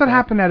 And That's stuff. what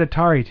happened at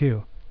Atari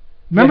too.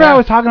 Remember Yeah. I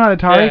was talking about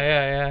Atari?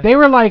 Yeah. They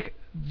were like,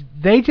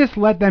 they just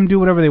let them do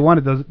whatever they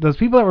wanted. Those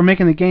people that were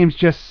making the games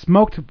just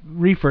smoked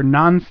reefer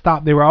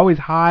nonstop. They were always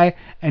high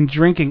and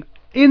drinking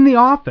in the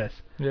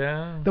office.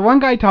 Yeah. The one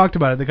guy talked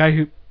about it, the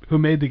guy who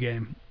made the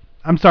game.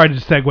 I'm sorry to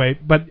segue,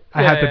 but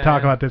I have to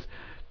talk about this.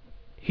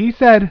 He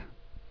said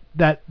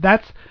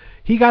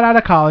he got out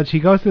of college, he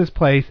goes to this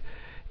place,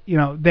 you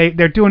know,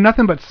 they're doing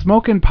nothing but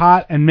smoking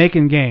pot and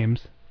making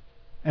games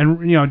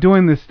and, you know,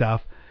 doing this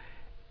stuff.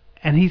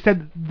 And he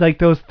said, like,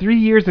 those 3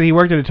 years that he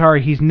worked at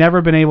Atari, he's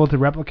never been able to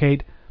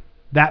replicate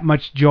that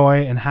much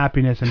joy and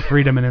happiness and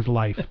freedom in his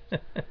life.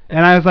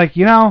 And I was like,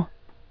 you know,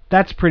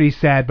 that's pretty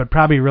sad, but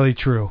probably really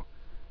true.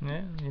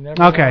 Yeah, you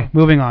never Okay, know.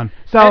 moving on.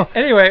 So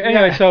anyway,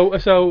 yeah. so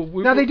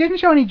no, they didn't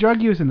show any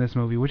drug use in this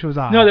movie, which was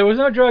odd. No, there was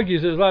no drug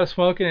use. There was a lot of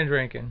smoking and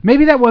drinking.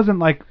 Maybe that wasn't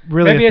like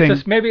really Maybe a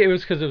thing. maybe it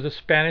was because it was a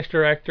Spanish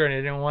director and they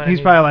didn't want. He's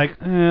any... probably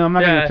like, I'm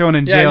not going to throw him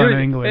in jail in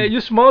England.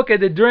 You smoke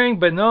and the drink,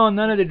 but no,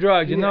 none of the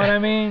drugs. You know what I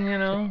mean? You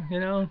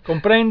know,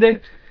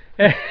 comprende.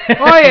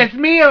 Oye, es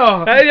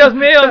mío. Ay, Dios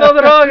mío, no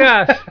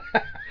drogas.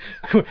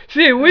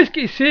 Sí,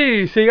 whiskey,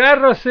 sí,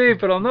 cigarros, sí,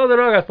 pero no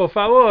drogas, por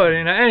favor.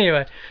 You know.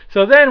 Anyway,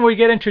 so then we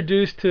get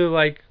introduced to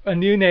like a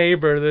new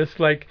neighbor, this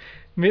like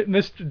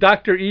Mr.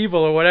 Dr.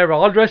 Evil or whatever,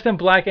 all dressed in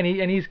black, and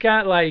he's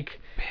got like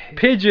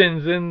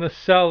pigeons in the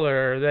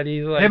cellar that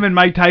he's like. Him and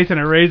Mike Tyson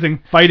are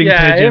raising fighting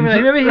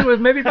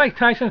pigeons. Maybe Mike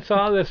Tyson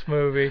saw this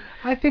movie.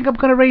 I think I'm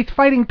gonna raise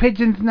fighting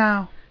pigeons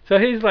now. So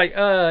he's like,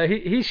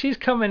 she's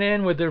coming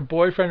in with her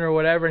boyfriend or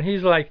whatever, and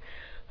he's like,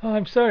 oh,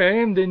 I'm sorry,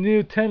 I am the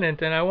new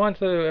tenant, and I want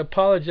to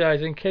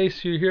apologize in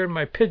case you hear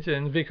my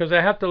pigeons, because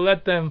I have to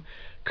let them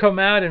come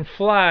out and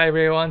fly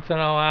every once in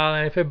a while,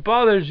 and if it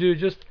bothers you,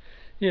 just,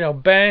 you know,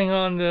 bang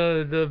on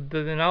the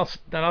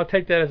and I'll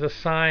take that as a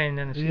sign.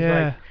 And she's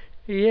like,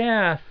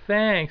 yeah,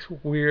 thanks,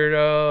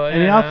 weirdo.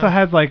 And he also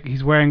has like,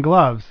 he's wearing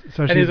gloves,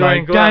 so she's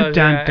like, gloves,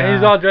 dun dun dun. And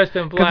he's all dressed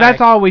in black. Because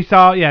that's all we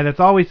saw. Yeah, that's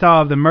all we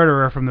saw of the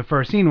murderer from the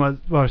first scene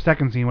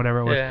second scene,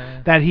 whatever it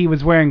was. That he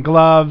was wearing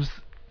gloves.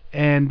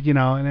 And you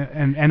know,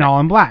 and all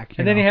in black.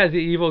 And then he has the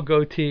evil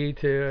goatee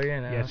too. You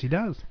know. Yes, he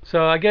does.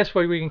 So I guess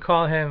we can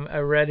call him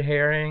a red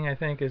herring, I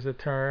think, is a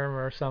term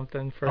or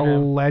something for him.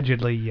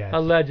 Allegedly, yes.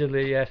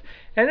 Allegedly, yes.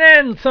 And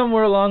then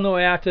somewhere along the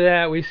way after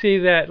that, we see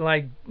that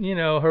like, you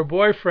know, her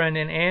boyfriend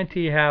and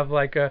Auntie have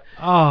like a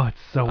it's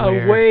so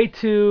weird. A way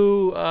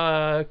too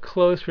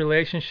close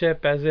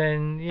relationship, as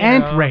in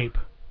rape.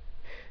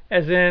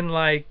 As in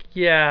like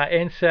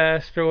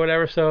incest or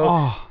whatever.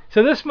 So.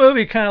 So this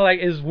movie kind of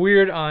like is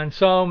weird on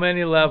so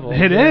many levels.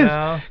 It is,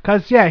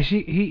 cause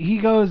he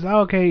goes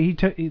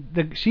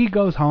she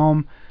goes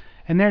home,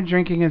 and they're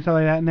drinking and stuff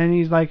like that, and then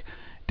he's like,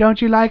 "Don't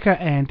you like her,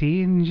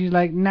 Auntie?" And she's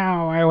like,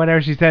 "No," or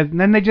whatever she says, and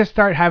then they just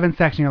start having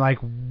sex, and you're like,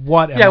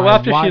 "What?" Am I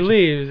after watching? She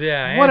leaves, what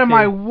Auntie, am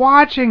I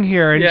watching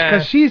here? And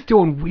because she's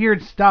doing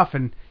weird stuff,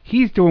 and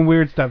he's doing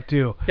weird stuff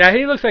too. Yeah,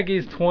 he looks like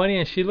he's 20,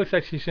 and she looks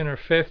like she's in her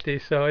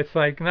 50s. So it's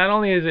like not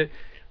only is it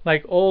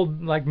like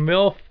old, like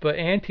MILF, but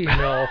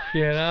anti-MILF,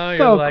 you know?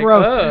 So you're like,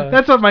 gross. ugh.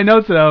 That's what my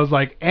notes said. I was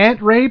like,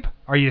 ant rape?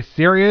 Are you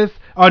serious?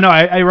 Oh, no,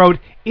 I wrote,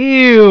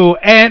 ew,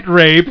 ant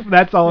rape.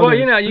 That's all Well,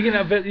 it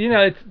is. but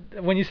it's,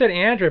 when you said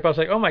ant rape, I was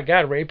like, oh my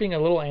God, raping a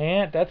little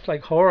ant? That's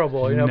like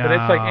horrible, you know? No. But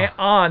it's like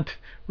aunt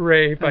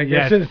rape, I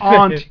guess. Yes,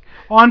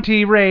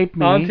 auntie rape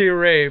me. Auntie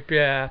rape,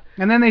 yeah.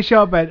 And then they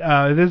show up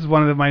at, this is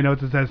one of my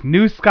notes that says,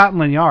 New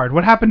Scotland Yard.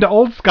 What happened to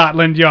Old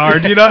Scotland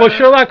Yard? You know? Well,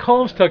 Sherlock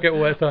Holmes took it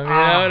with him, you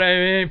know what I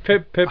mean?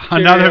 Pip,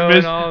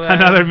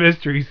 another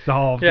mystery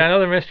solved. Yeah,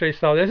 another mystery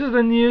solved. This is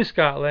the New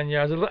Scotland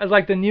Yard. It's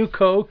like the new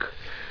Coke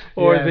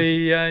or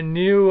the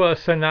new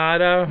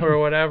Sonata or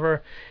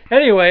whatever.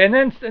 Anyway, and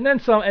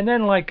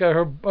then like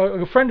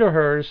a friend of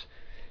hers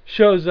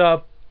shows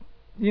up.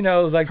 You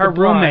know, like her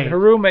roommate. Her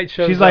roommate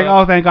shows up. She's like,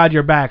 "Oh, thank God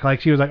you're back." Like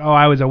she was like, "Oh,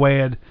 I was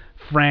away at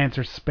France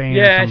or Spain."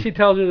 Yeah, or and she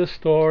tells her the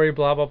story,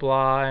 blah blah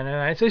blah,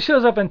 and so she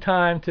shows up in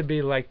time to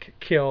be like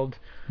killed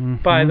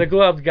by the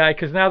glove guy,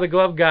 because now the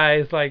glove guy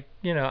is like,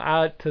 you know,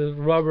 out to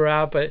rub her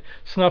out, but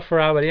snuff her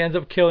out, but he ends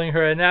up killing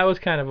her, and that was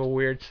kind of a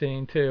weird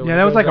scene too. Yeah,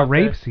 that was like a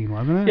rape scene,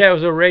 wasn't it? Yeah, it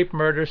was a rape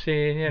murder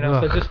scene, you know.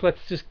 Ugh. So let's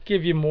just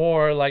give you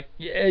more like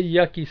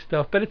yucky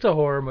stuff, but it's a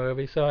horror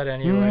movie, so at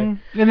any rate.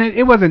 And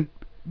it wasn't.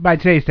 By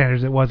today's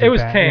standards, it wasn't. It was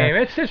bad. tame.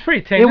 Yeah. It's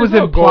pretty tame. It was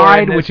no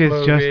implied, gore in which is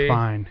movie. just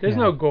fine. There's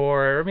no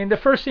gore. I mean, the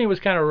first scene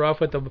was kind of rough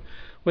with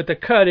the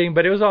cutting,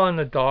 but it was all in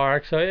the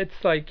dark, so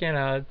it's like, you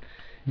know.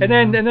 And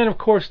then of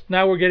course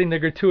now we're getting the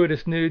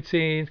gratuitous nude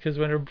scenes, because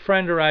when her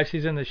friend arrives,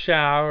 she's in the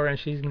shower and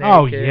she's naked.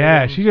 Oh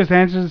yeah, she just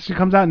answers. She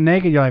comes out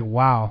naked. You're like,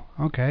 wow,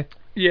 okay.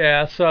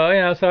 Yeah,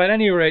 so so at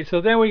any rate,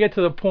 so then we get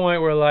to the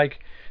point where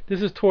like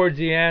this is towards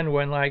the end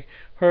when like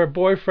her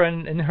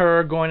boyfriend and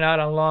her going out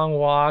on long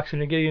walks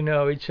and they're getting to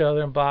know each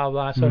other and blah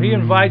blah. So he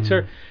invites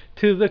her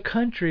to the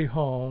country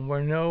home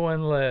where no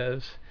one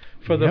lives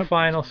for the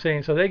final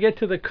scene. So they get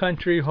to the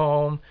country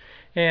home,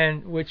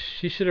 and which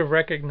she should have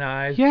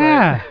recognized.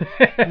 Yeah,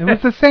 it was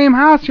the same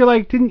house. You're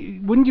like,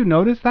 wouldn't you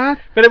notice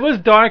that? But it was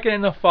dark and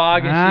in the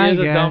fog, and she is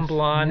a dumb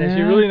blonde, and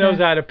she really knows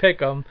how to pick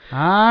them. All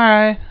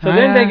right. So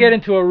then they get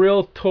into a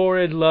real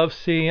torrid love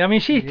scene. I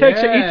mean, he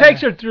takes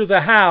her through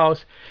the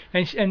house,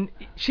 and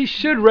she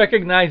should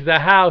recognize the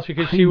house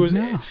because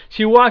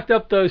she walked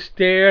up those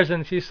stairs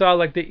and she saw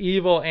like the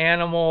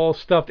evil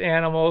stuffed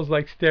animals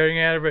like staring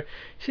at her, but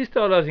she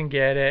still doesn't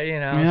get it, you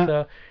know. Yeah.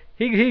 So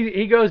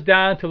he goes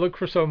down to look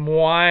for some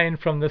wine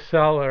from the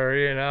cellar,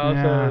 you know.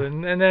 Yeah. So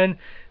and then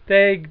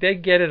they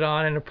get it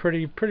on in a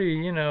pretty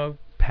you know,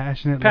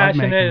 passionate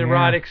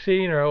erotic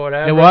scene or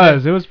whatever.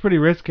 It was pretty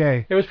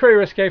risque. It was pretty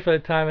risque for the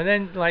time. And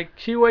then like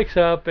she wakes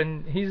up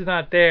and he's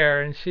not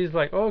there, and she's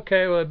like,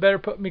 okay, well I better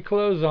put me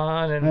clothes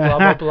on and blah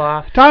blah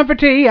blah. Time for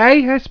tea,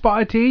 eh? A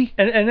spot of tea.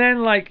 And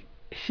then like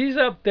she's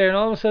up there, and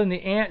all of a sudden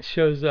the aunt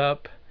shows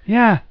up.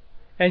 Yeah.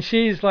 And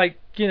she's like,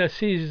 you know,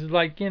 sees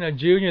like, you know,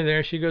 Junior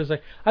there. She goes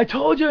like, I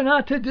told you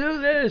not to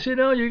do this, you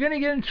know, you're going to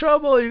get in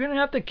trouble. You're going to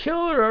have to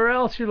kill her, or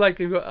else you're like,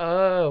 you go,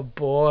 oh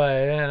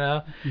boy, you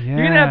know. Yeah. You're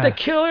going to have to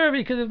kill her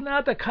because if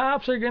not, the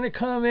cops are going to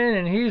come in.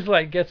 And he's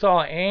like, gets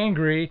all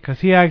angry. Because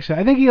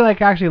I think he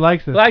like actually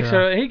likes this girl.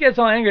 Her. He gets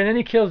all angry, and then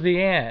he kills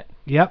the aunt.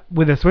 Yep,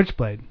 with a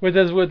switchblade. With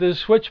his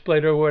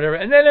switchblade or whatever,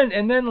 and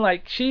then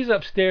like she's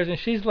upstairs and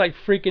she's like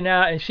freaking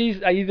out, and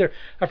she's I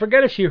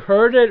forget if she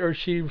heard it or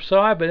she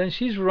saw it, but then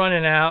she's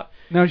running out.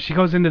 No, she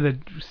goes into the.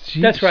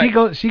 That's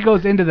right. She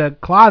goes into the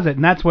closet,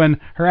 and that's when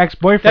her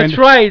ex-boyfriend. That's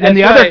right. And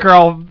the other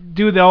girl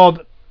do the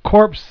old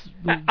corpse.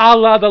 A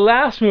la the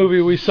last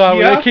movie we saw,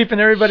 where they're keeping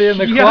everybody in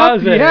the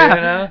closet.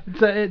 Yeah, you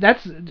know?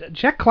 That's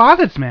check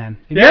closets, man.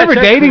 If you're ever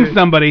dating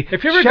somebody,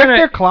 check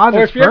their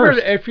closets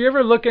first. If you're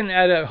ever looking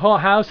at a whole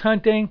house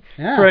hunting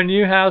for a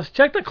new house,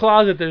 check the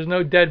closet. There's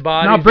no dead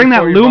bodies. Now bring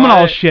that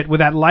luminol shit with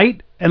that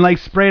light and like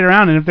spray it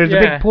around. And if there's a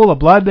big pool of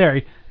blood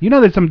there, you know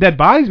there's some dead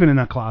bodies been in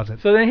that closet.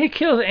 So then he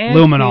kills Auntie.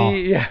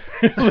 Luminol. Yeah,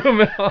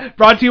 Luminol.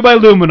 Brought to you by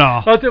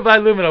Luminol. Brought to you by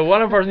Luminol,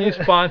 one of our new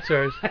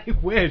sponsors. I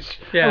wish.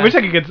 Yeah. I wish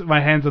I could get my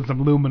hands on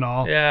some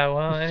Luminol. Yeah,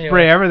 well, anyway.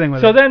 Spray everything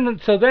with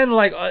it. So then,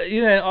 like,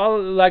 you know, all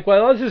like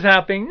while this is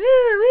happening,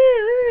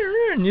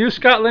 New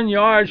Scotland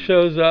Yard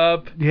shows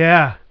up.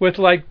 Yeah. With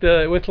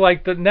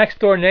the next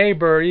door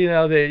neighbor, you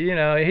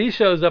know, he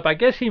shows up. I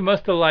guess he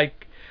must have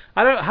like,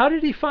 how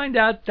did he find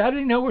out? How did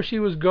he know where she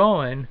was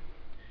going?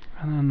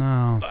 I don't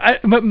know.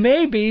 But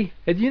maybe,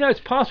 you know, it's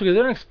possible because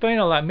they don't explain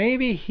a lot.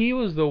 Maybe he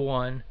was the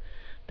one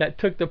that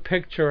took the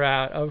picture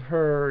out of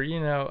her, you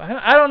know.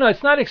 I don't know.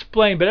 It's not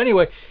explained. But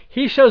anyway,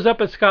 he shows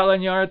up at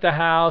Scotland Yard at the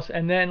house,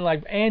 and then,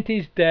 like,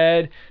 Auntie's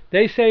dead.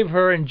 They save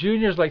her, and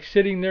Junior's, like,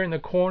 sitting there in the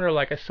corner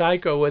like a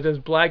psycho with his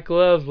black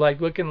gloves,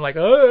 like, looking like,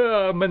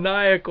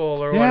 maniacal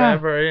or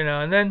whatever, you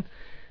know. And then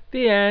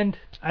the end.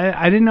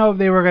 I didn't know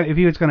if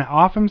he was going to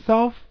off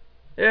himself.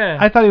 Yeah.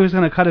 I thought he was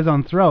going to cut his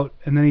own throat,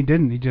 and then he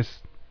didn't. He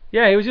just...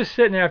 Yeah, he was just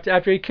sitting there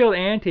after he killed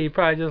Auntie. He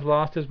probably just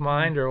lost his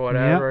mind or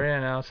whatever, you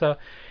know. So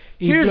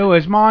he blew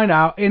his mind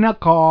out in a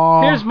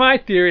car. Here's my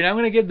theory, and I'm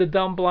going to give the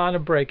dumb blonde a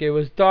break. It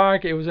was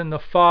dark. It was in the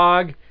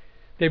fog.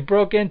 They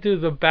broke into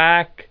the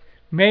back.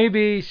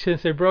 Maybe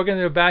since they broke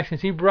into the back,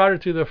 since he brought her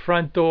to the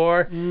front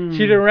door, she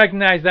didn't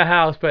recognize the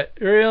house. But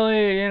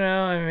really, you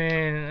know, I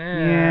mean,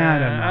 I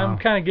don't know. I'm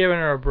kind of giving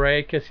her a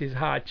break because she's a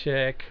hot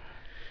chick.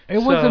 It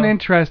was an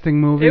interesting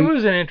movie. It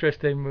was an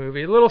interesting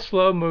movie. A little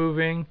slow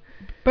moving.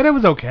 But it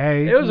was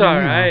okay. It was all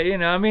right, you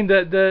know. I mean,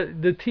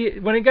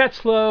 when it got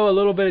slow, a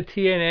little bit of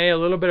TNA, a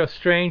little bit of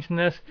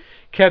strangeness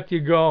kept you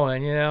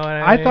going, you know.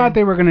 I thought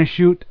they were going to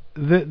shoot.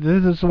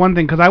 This is one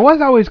thing because I was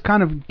always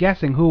kind of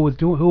guessing who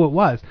it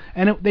was,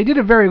 and they did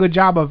a very good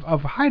job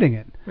of hiding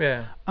it.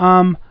 Yeah.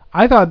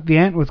 I thought the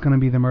aunt was going to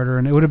be the murderer,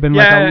 and it would have been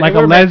like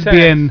a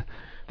lesbian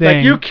thing.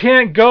 Like, you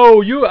can't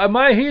go.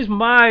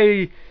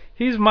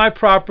 He's my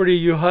property,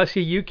 you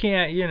hussy. You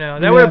can't, you know.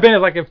 That would have been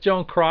like if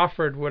Joan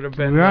Crawford would have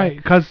been. Right,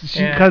 because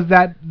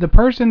the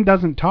person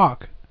doesn't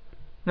talk.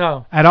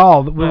 No. At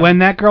all. No. When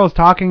that girl's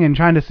talking and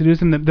trying to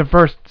seduce him, the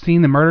first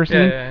scene, the murder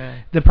scene,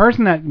 the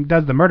person that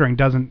does the murdering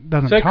doesn't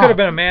talk. So it could have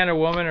been a man or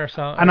woman or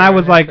something. And I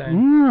was like,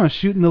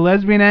 shooting the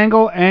lesbian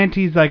angle,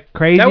 Auntie's like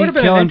crazy, that would have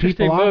been killing an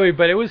interesting people movie,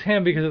 but it was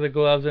him because of the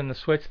gloves and the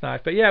switch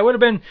knife. But yeah, it would have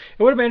been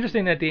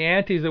interesting that the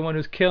Auntie's the one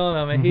who's killing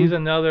him, and he's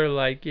another,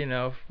 like, you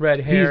know,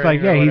 red hair. He's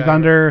like,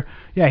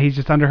 he's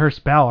just under her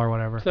spell or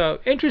whatever. So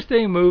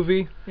interesting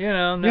movie, you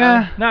know.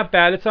 Not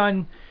bad. It's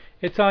on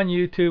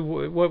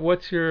YouTube.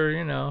 What's your,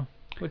 you know?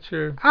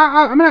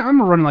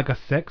 I'm running like a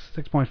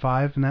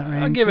 6.5 in that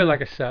range. I'll give it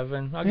like a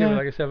 7.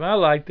 I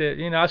liked it.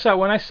 You know,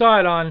 when I saw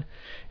it on,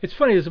 it's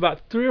funny, there's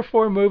about 3 or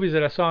 4 movies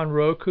that I saw on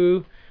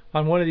Roku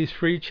on one of these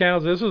free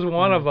channels. This was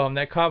one of them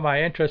that caught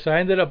my interest. So I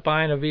ended up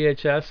buying a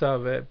VHS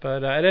of it.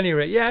 But at any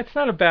rate, it's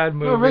not a bad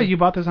movie. Oh, really? You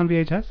bought this on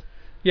VHS?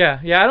 Yeah.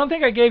 I don't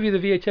think I gave you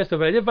the VHS though,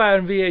 but I did buy it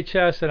on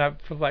VHS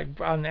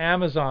and on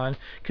Amazon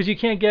because you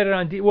can't get it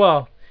on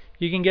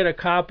you can get a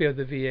copy of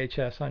the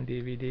VHS on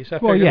DVD. So I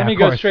Well, figured, yeah, let me of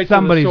go course. straight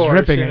Somebody's to the source.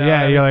 ripping it.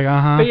 Yeah, you're like,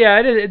 uh-huh. But yeah,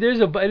 it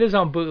is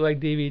on bootleg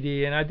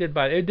DVD, and I did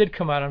buy it. It did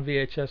come out on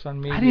VHS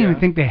on Media. I didn't even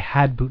think they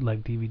had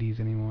bootleg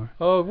DVDs anymore.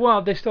 Oh,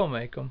 well, they still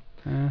make them.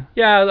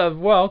 Yeah,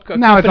 well,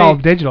 now it's all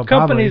digital.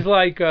 Companies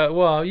probably. like,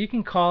 well, you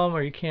can call them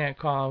or you can't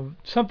call them.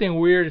 Something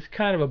Weird is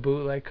kind of a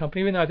bootleg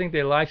company, even though I think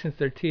they license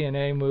their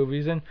TNA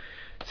movies. And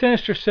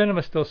Sinister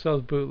Cinema still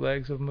sells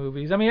bootlegs of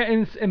movies. I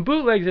mean, in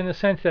bootlegs in the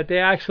sense that they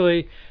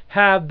actually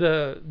have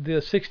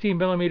the 16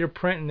 millimeter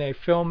print and they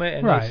film it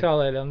and they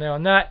sell it on there,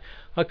 not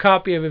a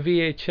copy of a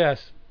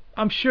VHS.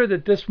 I'm sure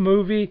that this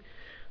movie,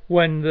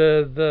 when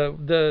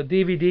the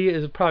DVD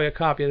is probably a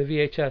copy of the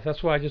VHS.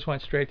 That's why I just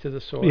went straight to the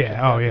source.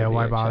 Yeah. Oh yeah.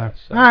 Why bother?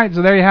 So. All right.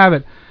 So there you have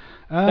it.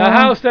 The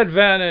House That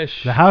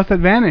Vanished. The House That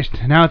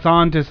Vanished. Now it's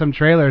on to some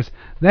trailers.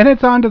 Then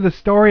it's on to the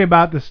story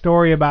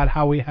about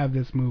how we have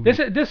this movie.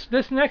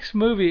 This next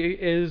movie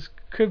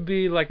could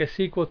be like a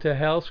sequel to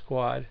Hell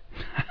Squad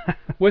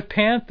with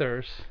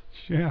Panthers.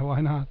 Yeah, why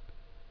not?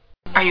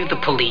 Are you the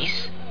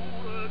police?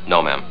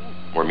 No, ma'am.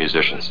 We're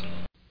musicians.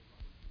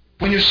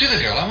 When you see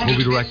the girl, I want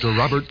Movie director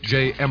Robert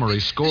J. Emery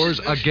scores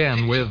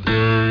again with The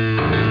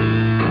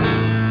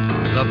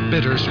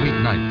Bittersweet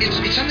Night. It's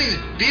something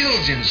that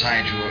builds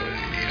inside you.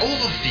 All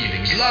the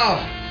feelings, love,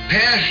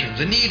 passion,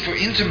 the need for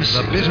intimacy.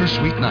 The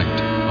Bittersweet Night,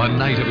 a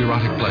night of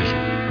erotic pleasure.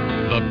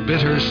 The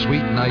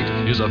Bittersweet Night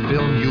is a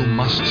film you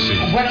must see.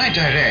 When I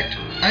direct,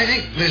 I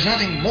think there's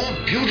nothing more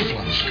beautiful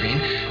on the screen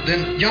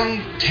than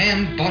young,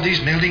 tanned bodies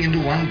melding into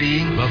one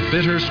being. The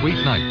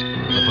Bittersweet Night.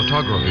 The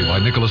photography by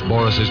Nicholas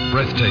Boris is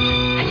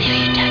breathtaking. I feel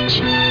you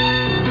touching.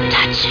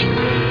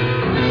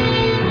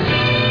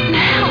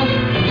 Now.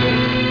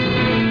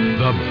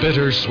 The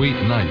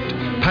Bittersweet Night.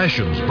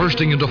 Passions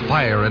bursting into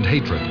fire and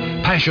hatred.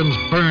 Passions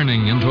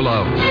burning into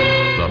love.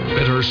 The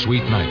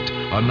Bittersweet Night.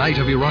 A night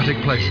of erotic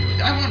pleasure.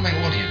 I want my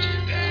audience.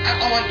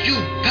 I want you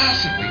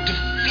personally to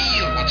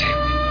feel what's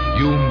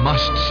happening. You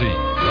must see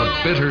The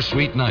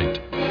Bittersweet Night.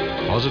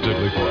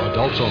 Positively for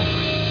adults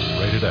only.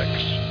 Rated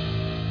X.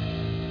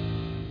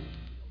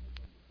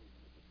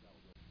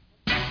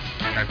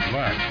 At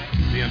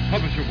last, the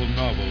unpublishable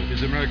novel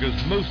is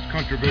America's most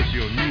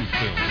controversial news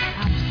film.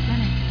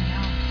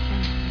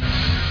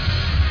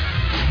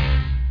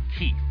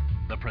 Keith,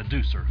 the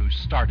producer who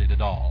started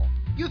it all.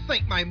 You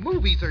think my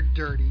movies are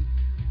dirty?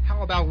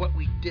 How about what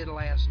we did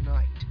last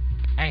night?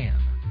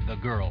 Anne, the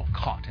girl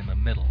caught in the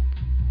middle.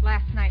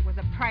 Last night was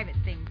a private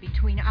thing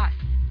between us.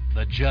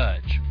 The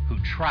judge who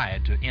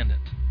tried to end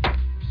it.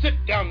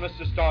 Sit down,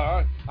 Mr.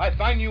 Starr. I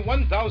fine you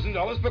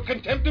 $1,000 for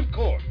contempt of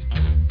court.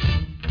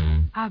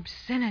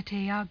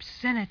 Obscenity,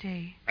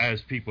 obscenity.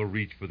 As people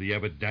reach for the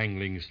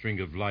ever-dangling string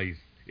of life,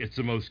 it's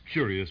the most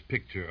curious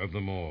picture of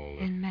them all.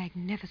 In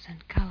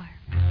magnificent color.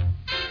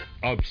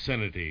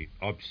 Obscenity,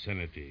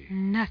 obscenity.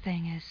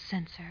 Nothing is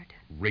censored.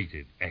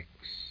 Rated X.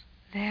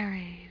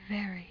 Very,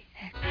 very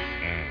X.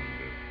 And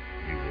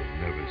you will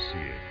never see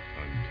it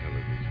on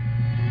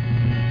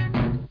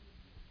television.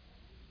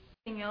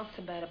 Anything else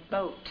about a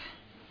boat?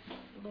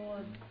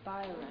 Lord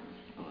Byron.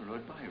 Oh,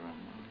 Lord Byron.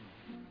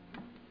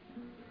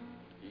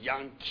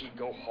 Yankee,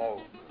 go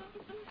home.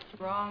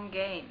 Wrong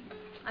game.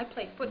 I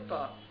play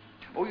football.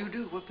 Oh, you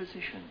do? What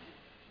position?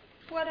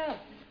 What else?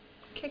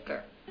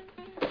 Kicker.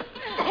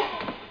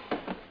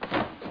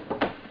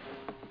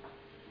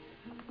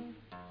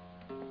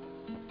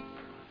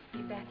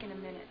 Be back in a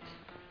minute.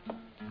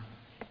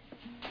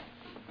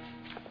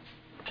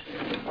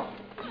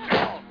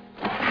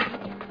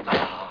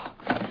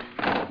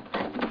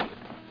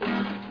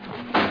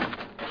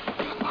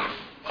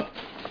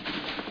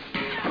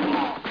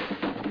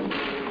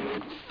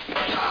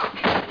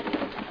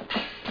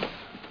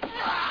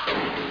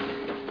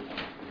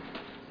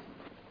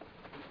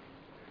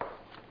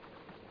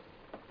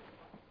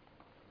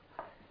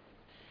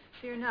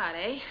 Fear not,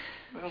 eh?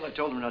 Well, I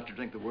told him not to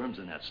drink the worms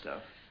in that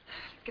stuff.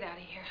 Let's get out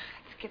of here.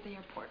 Let's get to the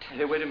airport.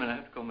 Hey, wait a minute. I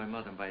have to call my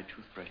mother and buy a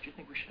toothbrush. Do you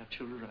think we should have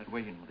children right away?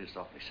 You know, this is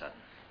awfully sudden.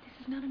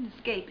 This is not an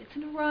escape. It's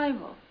an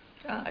arrival.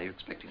 Ah, you're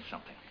expecting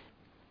something.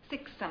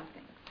 6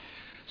 something.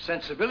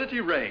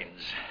 Sensibility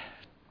reigns.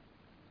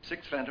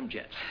 6 Phantom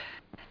jets.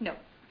 No.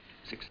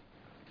 6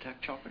 attack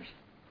choppers.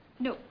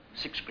 No.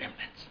 6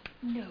 gremlins.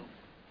 No.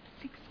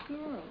 6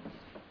 girls.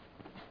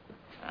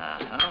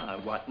 Uh-huh.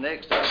 What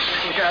next? A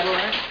special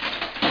Cadillac?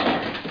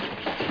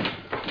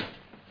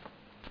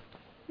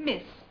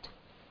 Missed.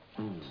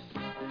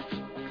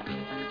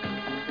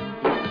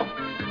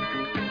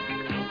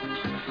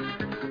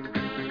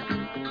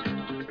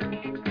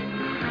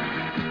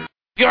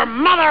 Your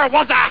mother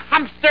was a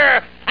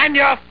hamster, and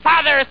your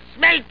father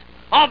smelt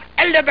of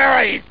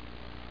elderberries.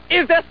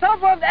 Is there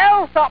someone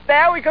else up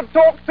there we can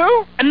talk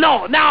to?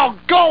 No, now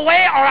go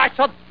away, or I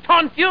shall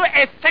taunt you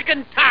a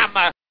second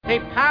time. Hey,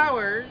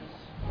 Powers.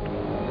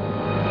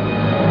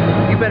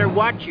 You better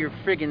watch your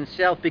friggin'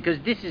 self, because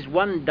this is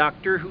one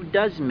doctor who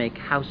does make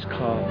house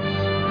calls.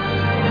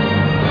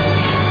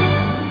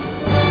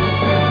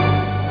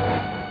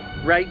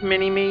 Right,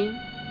 Mini-Me?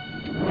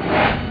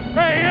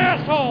 Hey,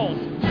 assholes!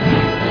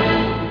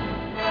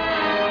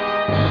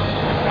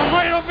 I'm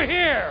right over here!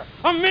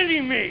 a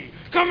mini-me.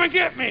 Come and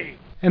get me.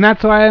 And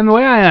that's why I am the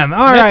way I am.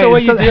 All That's right. the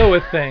way you deal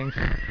with things.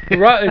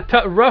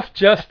 Rough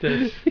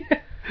justice.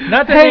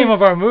 Not the name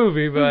of our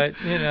movie, but,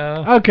 you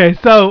know. Okay,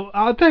 so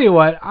I'll tell you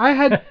what. I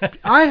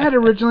had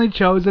originally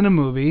chosen a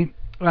movie.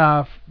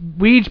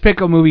 We each pick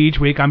a movie each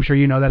week. I'm sure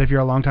you know that if you're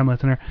a long-time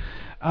listener.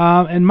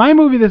 And my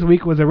movie this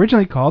week was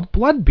originally called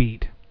Blood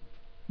Beat.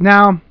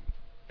 Now,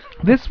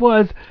 this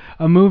was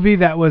a movie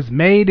that was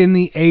made in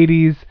the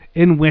 80s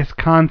in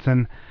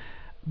Wisconsin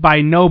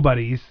by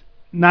nobodies.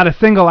 Not a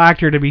single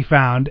actor to be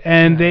found.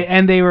 And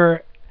they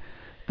were...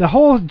 The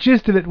whole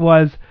gist of it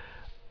was...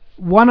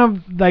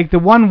 the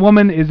one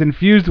woman is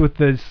infused with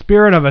the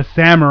spirit of a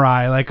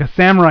samurai, like a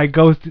samurai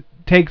ghost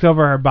takes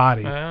over her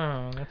body.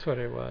 Oh, that's what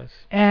it was.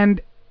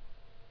 And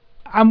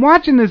I'm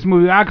watching this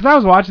movie, because I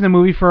was watching the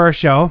movie for our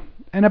show,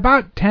 and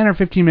about 10 or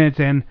 15 minutes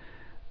in,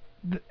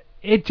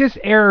 it just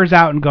errors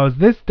out and goes,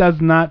 this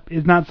is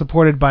not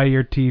supported by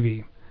your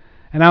TV.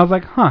 And I was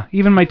like,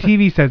 even my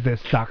TV says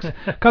this sucks.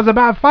 Because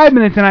about 5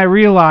 minutes in, I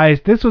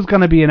realized this was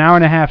going to be an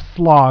hour-and-a-half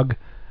slog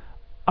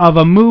of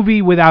a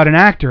movie without an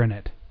actor in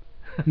it.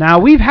 Now,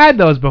 we've had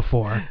those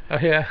before, Oh,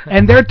 yeah.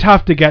 and they're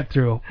tough to get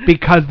through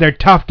because they're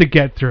tough to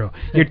get through.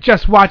 You're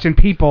just watching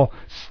people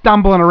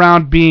stumbling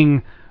around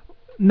being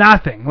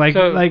nothing.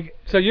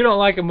 So you don't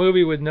like a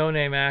movie with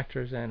no-name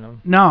actors in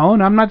them? No,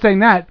 I'm not saying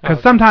that,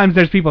 because sometimes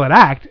there's people that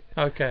act.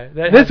 Okay.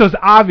 This was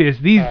obvious.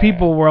 These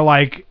people were,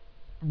 like,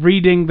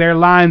 reading their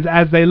lines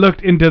as they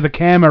looked into the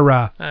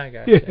camera. I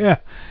got you. Yeah.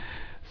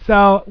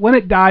 So, when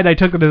it died, I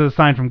took it as a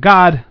sign from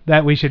God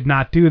that we should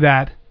not do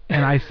that.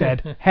 And I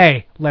said,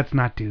 hey, let's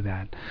not do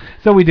that.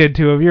 So we did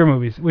 2 of your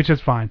movies, which is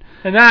fine.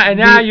 And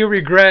now you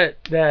regret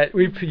that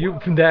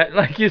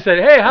like you said,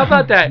 hey, how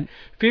about that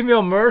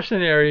Female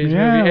Mercenaries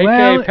movie,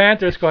 a.k.a.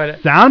 Panther Squad?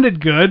 Sounded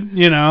good,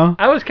 you know.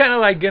 I was kind of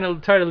like going to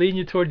try to lean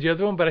you towards the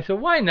other one, but I said,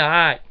 why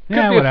not?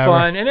 Could be whatever.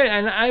 fun.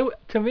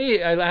 To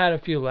me, I had a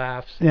few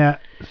laughs. Yeah.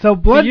 So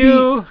Blood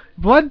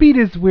Beat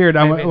is weird.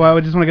 I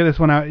just want to get this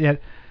one out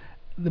yet.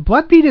 The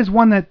Blood Beat is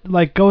one that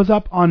like goes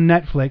up on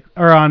Netflix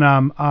or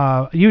on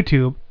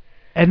YouTube.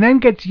 And then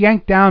gets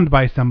yanked down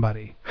by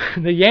somebody.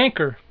 The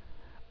yanker.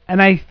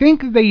 And I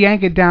think they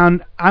yank it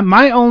down.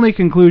 My only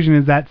conclusion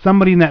is that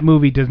somebody in that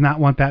movie does not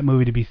want that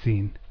movie to be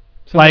seen.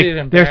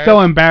 They're so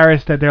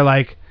embarrassed that they're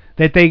like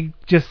that they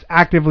just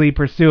actively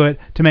pursue it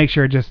to make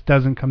sure it just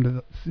doesn't come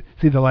to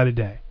see the light of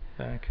day.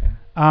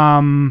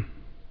 Okay.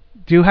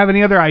 Do you have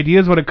any other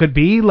ideas what it could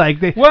be?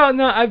 Well,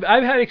 no, I've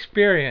had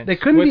experience. They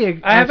couldn't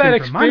be. I have had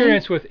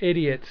experience with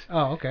idiots.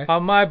 Oh, okay.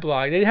 On my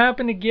blog, it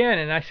happened again,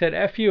 and I said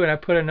 "F you," and I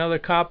put another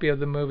copy of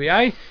the movie.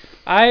 I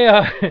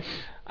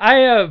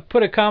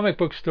put a comic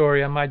book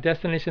story on my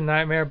Destination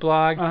Nightmare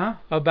blog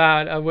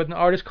about with an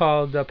artist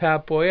called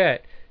Pat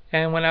Boyette.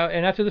 And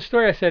after the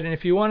story, I said, and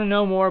if you want to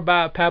know more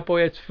about Pat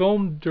Boyette's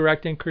film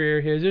directing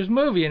career, here's his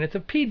movie, and it's a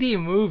PD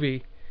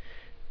movie.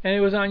 And it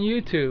was on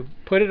YouTube.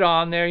 Put it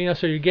on there,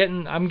 so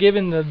I'm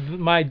giving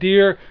my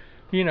dear,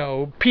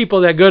 people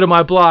that go to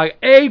my blog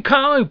a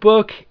comic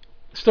book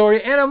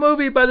story and a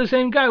movie by the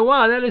same guy.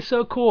 Wow, that is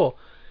so cool.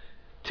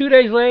 2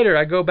 days later,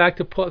 I go back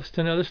to post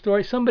another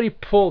story. Somebody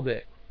pulled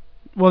it.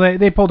 Well,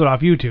 they pulled it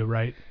off YouTube,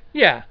 right?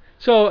 Yeah.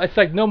 So it's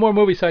like no more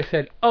movies. So I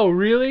said, oh,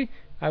 really?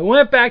 I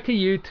went back to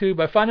YouTube.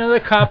 I found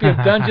another copy of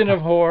Dungeon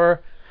of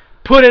Horror.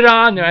 Put it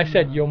on there. I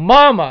said, yo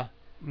mama.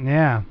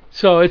 Yeah.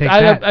 So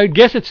I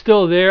guess it's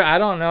still there. I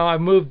don't know. I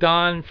moved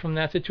on from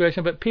that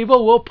situation. But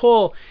people will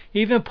pull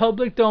even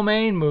public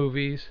domain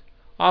movies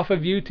off of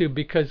YouTube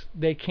because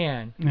they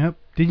can. Yep.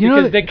 Did you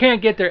know that they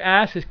can't get their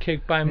asses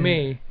kicked by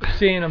me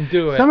seeing them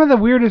do it? Some of the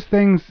weirdest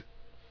things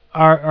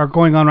are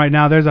going on right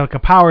now. There's like a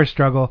power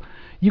struggle.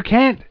 You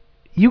can't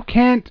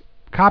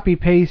copy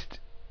paste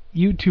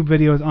YouTube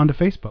videos onto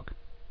Facebook.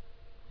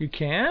 You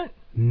can't?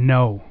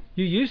 No.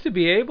 You used to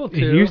be able to.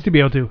 You used to be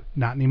able to.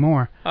 Not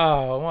anymore.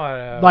 Oh,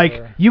 whatever.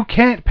 Like, you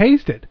can't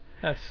paste it.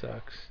 That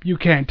sucks. You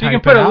can't type it out. You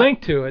can put a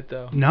link to it,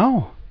 though.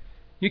 No.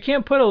 You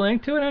can't put a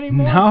link to it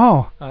anymore?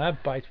 No. Oh,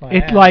 that bites my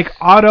ass. It's like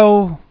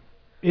auto...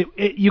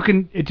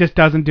 It just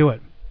doesn't do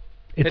it.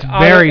 It's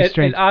very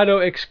strange. It auto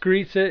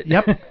excretes it?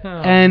 Yep.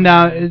 And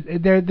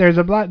there's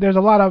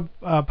a lot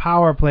of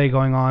power play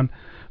going on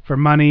for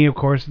money, of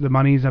course, the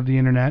monies of the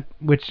internet,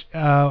 which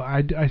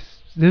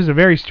this is a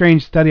very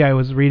strange study I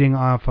was reading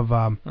off of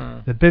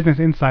the Business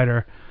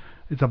Insider.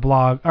 It's a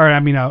blog,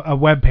 a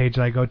web page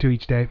that I go to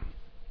each day,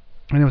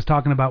 and it was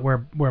talking about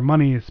where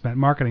money is spent,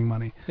 marketing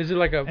money. Is it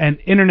like and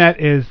internet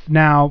is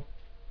now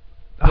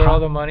where all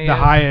the money the is?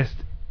 Highest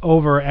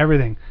over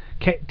everything.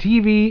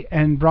 TV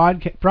and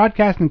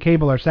broadcast and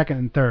cable are second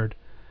and third.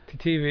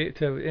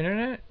 To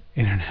internet?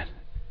 Internet.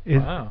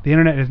 Wow. The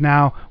internet is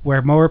now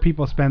where more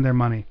people spend their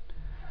money.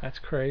 That's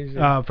crazy.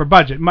 For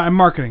budget,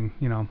 marketing,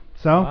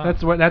 So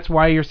wow. that's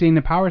why you're seeing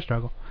the power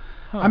struggle.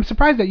 Huh. I'm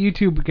surprised that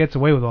YouTube gets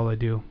away with all they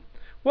do.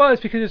 Well,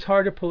 it's because it's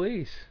hard to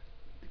police.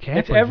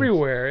 It's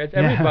everywhere. It's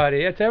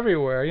everybody. It's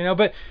everywhere.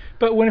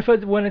 But when it's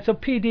a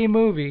PD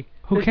movie,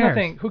 Who cares?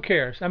 Nothing. Who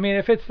cares? I mean,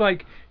 if it's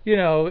like,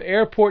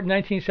 Airport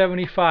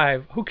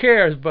 1975, who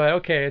cares? But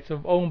okay, it's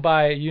owned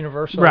by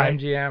Universal, right.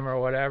 MGM or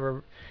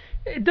whatever.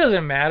 It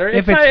doesn't matter.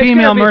 If it's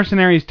Female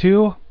Mercenaries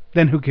 2,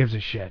 then who gives a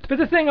shit? But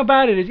the thing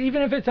about it is,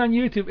 even if it's on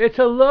YouTube, it's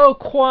a low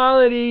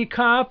quality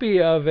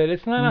copy of it.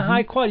 It's not a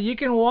high quality. You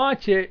can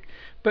watch it,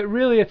 but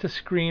really it's a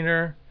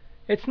screener.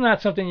 It's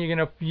not something you're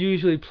going to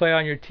usually play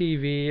on your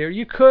TV, or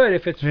you could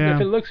if it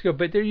looks good,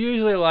 but they're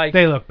usually like...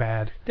 They look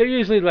bad. They're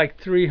usually like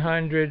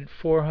 300,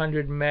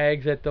 400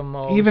 megs at the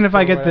most. Even if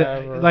I get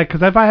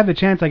because if I have the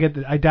chance, I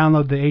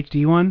download the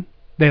HD one,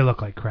 they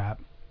look like crap.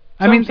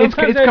 I mean, it's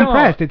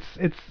compressed. It's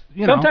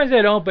Sometimes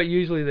they don't, but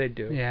usually they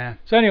do. Yeah.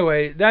 So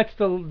anyway, that's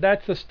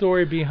the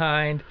story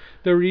behind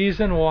the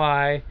reason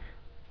why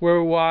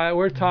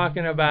we're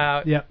talking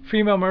about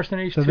Female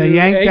Mercenaries 2,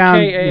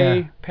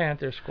 a.k.a.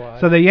 Panther Squad.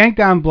 So they yanked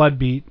down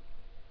Bloodbeat.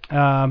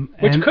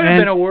 Which could have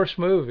been a worse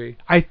movie.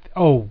 It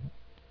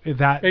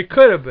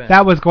could have been.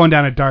 That was going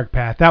down a dark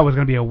path. That was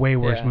going to be a way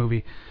worse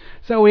movie.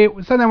 So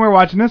then we're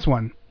watching this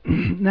one.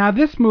 Now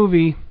this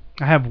movie,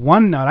 I have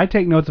one note. I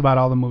take notes about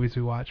all the movies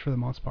we watch for the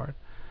most part.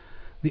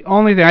 The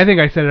only thing, I think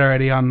I said it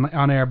already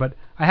on air, but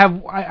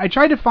I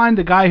tried to find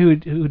the guy who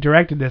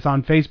directed this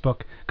on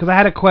Facebook because I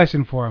had a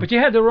question for him. But you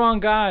had the wrong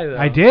guy, though.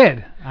 I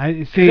did.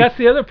 See, that's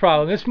the other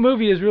problem. This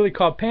movie is really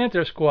called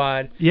Panther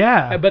Squad.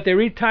 Yeah. But they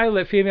retitled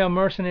it Female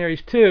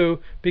Mercenaries 2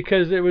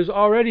 because there was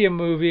already a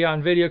movie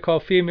on video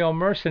called Female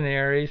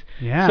Mercenaries.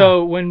 Yeah.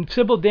 So when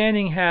Sybil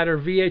Danning had her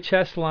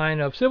VHS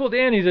line of Sybil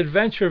Danning's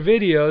adventure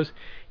videos,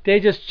 they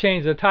just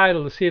changed the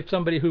title to see if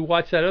somebody who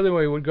watched that other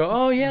movie would go,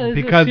 oh yeah, this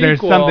because is a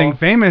sequel. There's something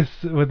famous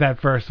with that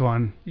first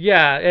one.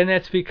 Yeah, and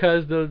that's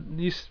because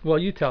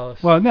you tell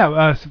us. Well,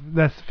 no,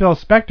 that's Phil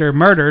Spector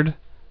murdered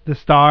the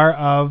star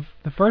of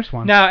the first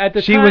one. Now at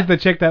the she was the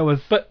chick that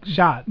was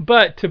shot.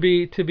 But to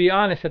be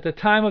honest, at the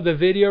time of the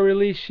video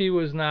release, she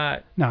was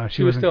not. No,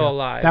 she was still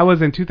alive. That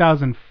was in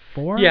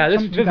 2004. Yeah,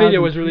 this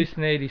video was released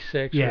in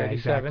 '86 or '87.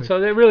 Exactly.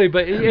 So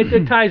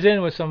it ties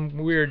in with some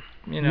weird.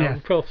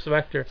 Phil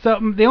Spector. So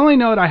the only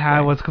note I had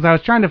was because I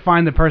was trying to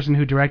find the person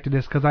who directed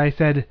this because I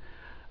said,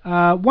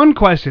 one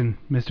question,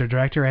 Mr.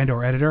 Director and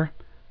or editor,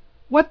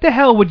 what the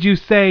hell would you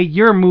say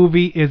your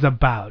movie is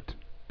about?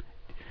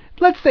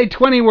 Let's say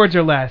 20 words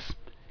or less.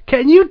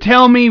 Can you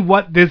tell me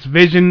what this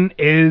vision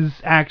is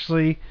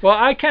actually? Well,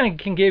 I kind of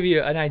can give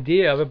you an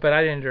idea of it, but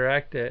I didn't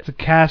direct it. It's a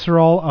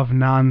casserole of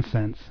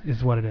nonsense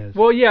is what it is.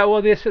 Well, yeah,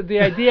 the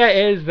idea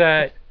is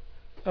that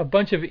a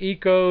bunch of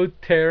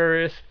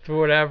eco-terrorists or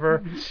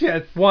whatever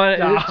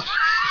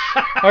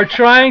are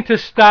trying to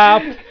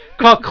stop,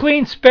 called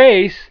Clean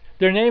Space.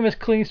 Their name is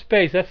Clean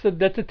Space. That's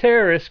a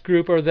terrorist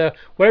group, or the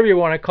whatever you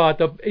want to call it.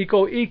 The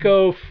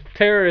eco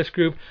terrorist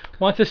group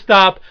wants to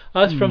stop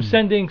us from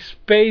sending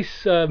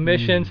space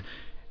missions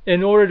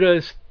in order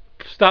to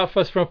stop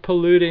us from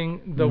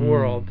polluting the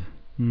world.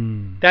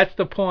 That's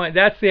the point.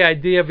 That's the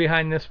idea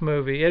behind this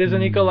movie. It is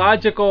an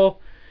ecological,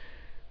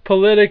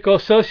 political,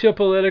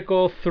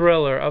 socio-political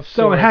thriller of sorts.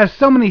 So it has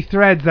so many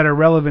threads that are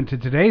relevant to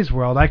today's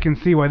world. I can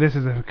see why this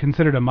is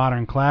considered a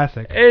modern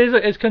classic.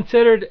 It's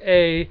considered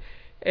a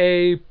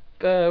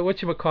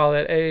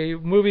whatchamacallit, a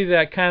movie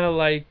that kind of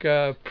like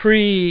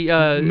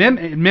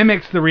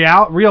mimics the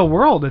real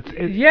world. It's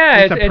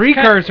a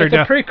precursor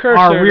to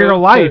our real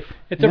life.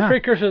 It's a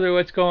precursor to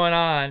what's going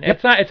on.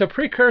 Yep. It's a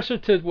precursor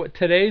to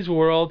today's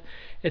world.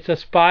 It's a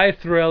spy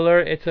thriller.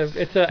 It's a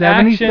 77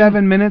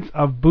 action. minutes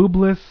of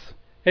boobless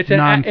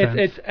nonsense.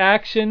 It's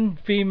action,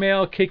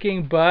 female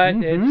kicking butt.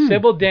 It's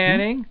Sybil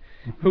Danning,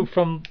 who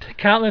from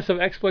countless of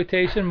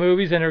exploitation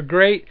movies and her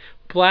great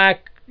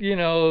black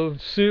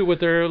suit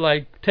with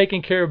her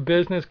taking care of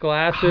business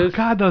glasses. Oh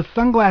God, those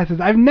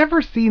sunglasses! I've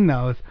never seen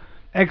those,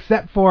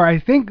 except for I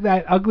think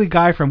that ugly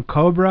guy from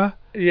Cobra.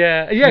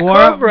 Yeah,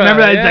 Cobra.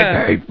 Remember that? He's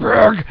like, hey,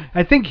 Berg.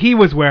 I think he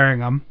was wearing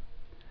them.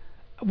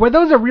 Were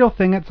those a real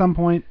thing at some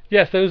point?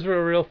 Yes, those were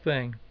a real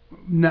thing.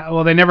 No,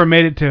 well, they never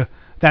made it to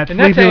that. And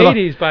that's the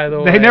 80s, by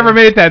the way. They never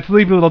made it to that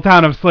sleepy little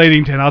town of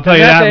Slatington. I'll tell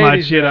you that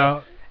much.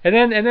 And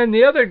then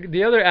the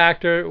other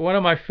actor, one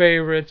of my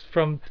favorites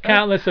from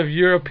countless of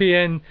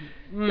European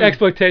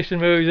exploitation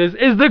movies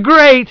is the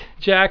great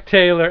Jack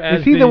Taylor.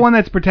 Is he the one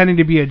that's pretending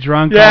to be a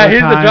drunk? Yeah, all the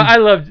he's time? the drunk. I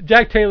love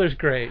Jack Taylor's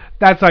great.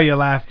 That's how you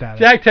laughed at it.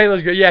 Jack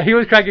Taylor's great. Yeah, he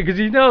was cracking because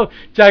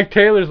Jack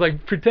Taylor's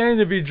pretending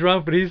to be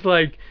drunk, but he's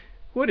like,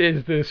 what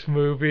is this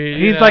movie?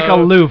 He's like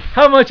aloof.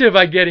 How much am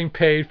I getting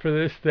paid for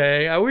this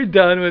thing? Are we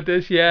done with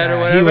this yet, or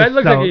whatever?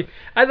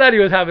 I thought he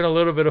was having a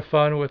little bit of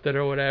fun with it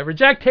or whatever.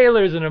 Jack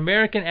Taylor is an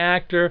American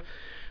actor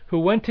who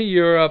went to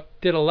Europe,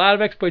 did a lot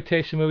of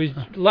exploitation movies,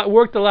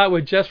 worked a lot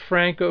with Jess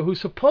Franco, who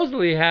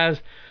supposedly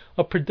has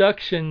a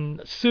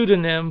production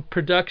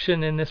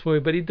in this movie,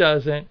 but he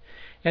doesn't.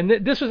 And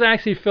this was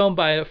actually filmed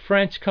by a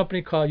French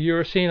company called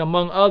Eurocine,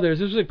 among others.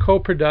 This was a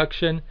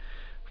co-production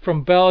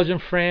from Belgium,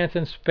 France,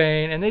 and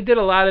Spain, and they did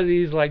a lot of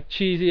these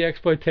cheesy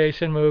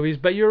exploitation movies.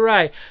 But you're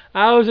right,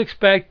 I was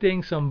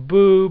expecting some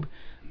boob,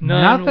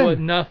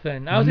 nothing.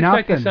 I was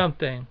expecting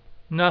something,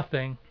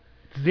 nothing,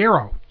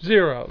 zero,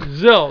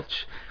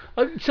 zilch.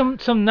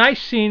 Some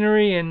nice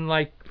scenery and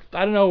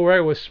I don't know where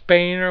it was,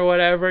 Spain or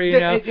whatever, you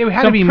know. It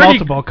had to be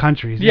multiple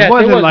countries. Yes, it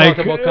wasn't like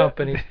multiple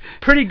companies.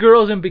 Pretty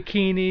girls in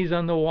bikinis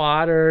on the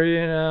water,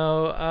 you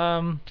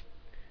know.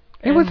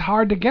 It was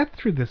hard to get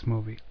through this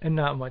movie. And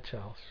not much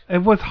else.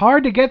 It was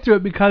hard to get through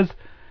it because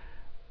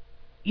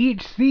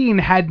each scene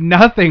had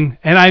nothing,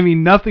 and I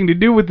mean nothing to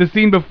do with the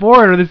scene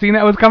before it or the scene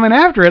that was coming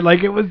after it.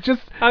 Like, it was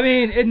just... I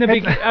mean, in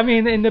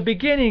the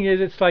beginning,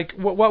 it's like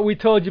what we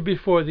told you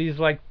before, these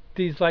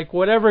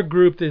whatever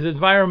group, this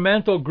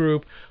environmental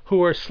group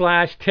who are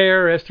 /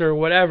 terrorist or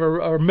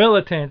whatever, or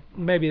militant,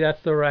 maybe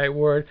that's the right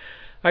word,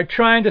 are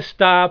trying to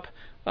stop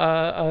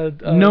a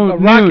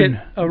rocket.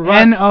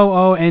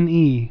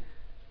 NOONE.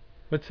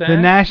 What's that? The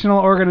National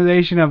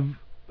Organization of...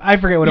 I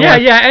forget what it was.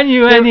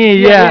 NUNE,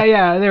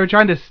 yeah. They were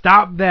trying to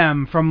stop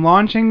them from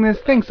launching this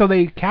thing, so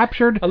they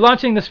captured...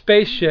 launching the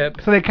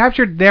spaceship. So they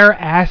captured their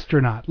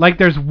astronaut. Like,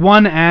 there's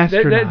one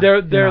astronaut.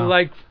 They're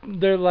like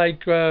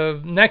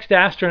next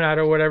astronaut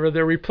or whatever,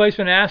 their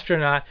replacement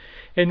astronaut,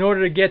 in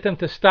order to get them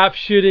to stop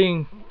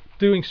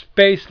doing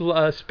space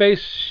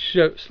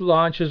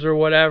launches or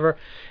whatever,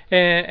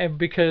 and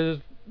because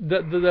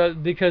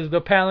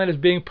the planet is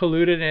being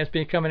polluted and it's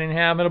becoming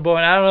uninhabitable.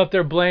 And I don't know if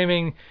they're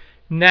blaming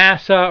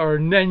NASA or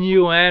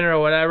UN or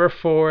whatever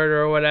for it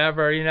or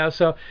whatever, you know.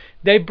 So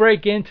they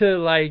break into,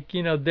 like,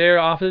 you know, their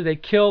office. They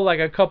kill like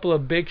a couple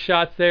of big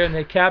shots there, and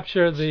they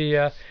capture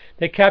the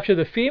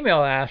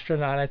female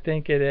astronaut, I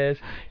think it is,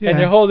 and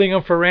they're holding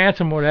them for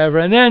ransom or whatever.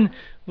 And then,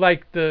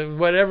 like,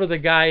 whatever the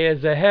guy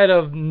is, the head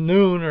of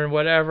Noon or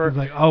whatever, it's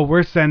like, oh,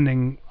 we're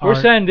sending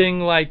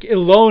like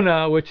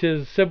Ilona, which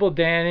is Sybil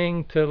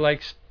Danning, to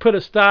like put a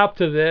stop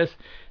to this,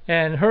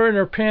 and her and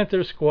her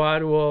Panther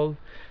Squad will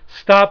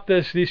stop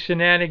these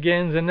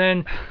shenanigans. And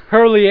then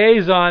her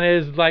liaison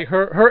is like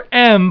her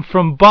M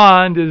from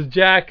Bond is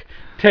Jack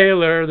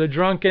Taylor, the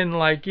drunken,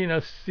 like, you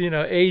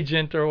know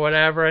agent or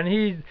whatever,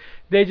 and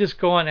they just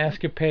go on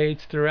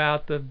escapades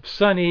throughout the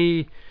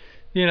sunny,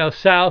 you know,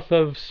 south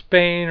of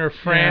Spain or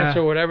France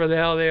or whatever the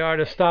hell they are,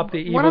 to stop the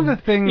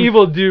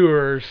evil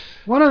doers.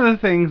 One of the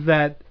things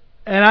that,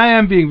 and I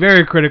am being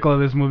very critical of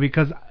this movie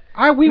because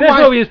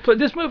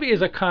this movie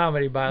is a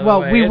comedy, by the way.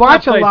 Well, we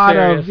watch a lot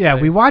of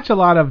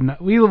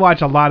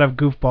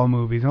goofball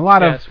movies and a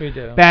lot of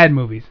bad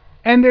movies.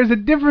 And there's a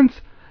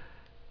difference.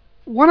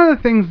 One of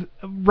the things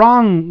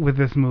wrong with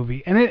this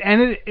movie, and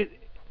it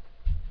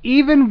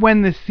even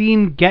when the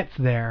scene gets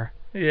there,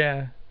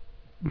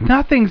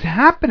 nothing's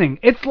happening.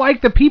 It's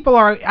like the people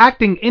are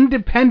acting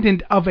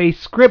independent of a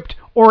script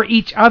or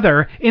each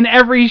other in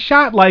every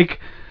shot. Like,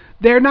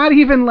 they're not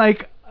even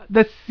like...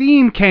 The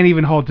scene can't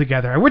even hold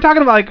together. We're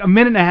talking about like a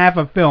minute and a half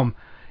of film.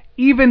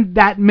 Even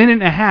that minute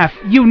and a half,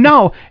 you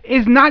know,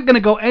 is not going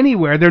to go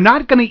anywhere. They're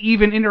not going to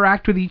even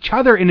interact with each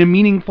other in a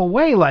meaningful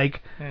way.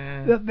 Like,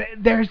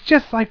 there's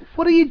just like,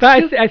 what are you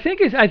doing? I think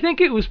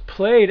it was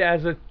played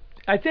as a...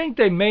 I think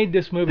they made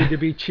this movie to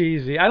be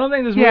cheesy. I don't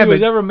think this movie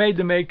was ever made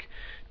to make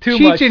too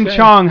much sense. Cheech and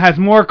Chong has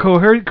more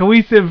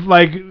cohesive,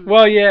 like,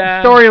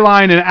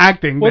 storyline and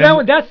acting.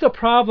 Well, that's the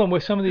problem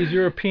with some of these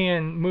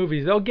European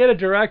movies. They'll get a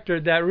director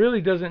that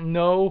really doesn't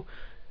know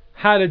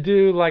how to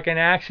do like an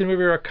action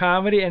movie or a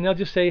comedy, and they'll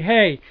just say,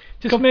 hey,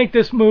 just make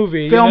this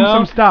movie. Film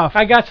some stuff.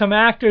 I got some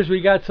actors, we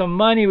got some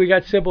money, we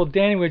got Sybil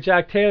Danning, we got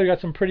Jack Taylor, we got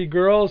some pretty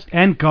girls.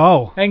 And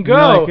go.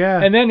 Like,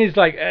 and then he's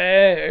like,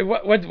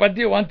 what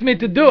do you want me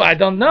to do? I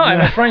don't know.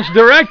 I'm a French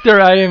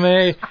director. I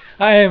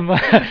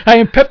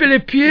am Pepe Le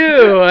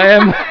Pew. I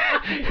am...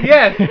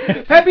 Yes,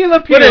 Pepe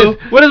Le Pew.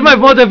 What is my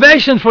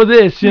motivation for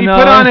this? He put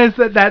on his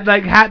that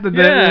like hat, the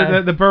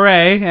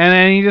beret, and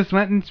then he just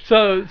went and...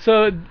 So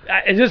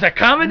is this a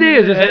comedy?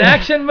 Is this an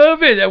action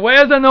movie? Why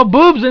are there no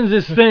boobs in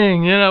this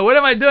thing? You know, what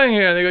am I doing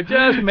here? They go,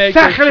 just make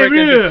Sacre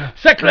bleu,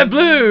 Sacre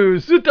bleu,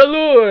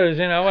 Soutalours,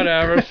 you know,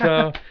 whatever.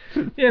 So,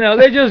 you know,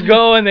 they just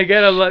go and they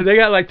got like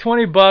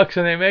 $20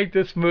 and they make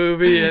this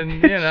movie,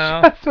 and you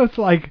know. So it's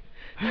like...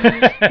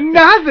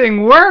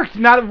 Nothing worked.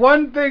 Not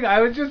one thing.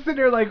 I was just sitting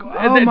there like,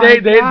 God.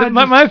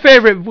 My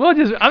favorite. I'm not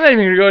even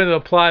going to go into the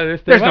plot of this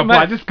thing. There's no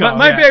plot. Just go.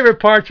 My favorite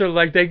parts are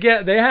like they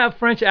have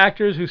French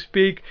actors who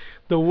speak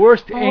the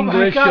worst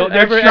English you'll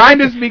ever. Trying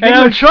to speak and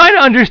English. I'm trying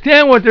to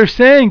understand what they're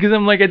saying, because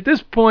I'm like, at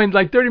this point,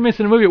 like 30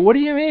 minutes in the movie, what do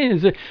you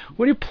mean?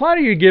 What plot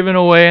are you giving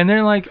away? And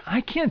they're like,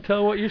 I can't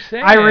tell what you're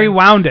saying. I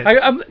rewound it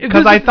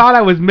because I thought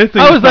I was missing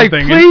something. I was like,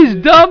 please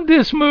dub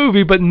this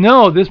movie, but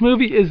no, this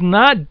movie is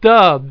not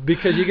dubbed,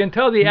 because you can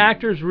tell the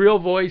actors' real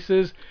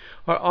voices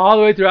are all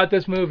the way throughout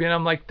this movie, and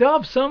I'm like,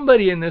 dub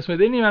somebody in this movie.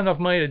 They didn't even have enough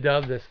money to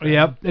dub this thing.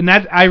 Yep, and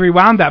I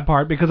rewound that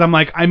part because I'm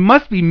like, I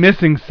must be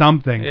missing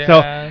something. Yeah.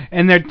 So,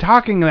 and they're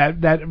talking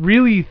that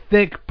really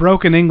thick,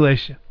 broken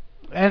English,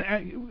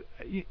 and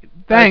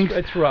thanks.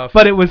 It's rough,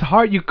 but it was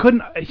hard. You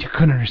couldn't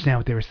understand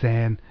what they were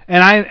saying,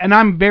 and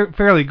I'm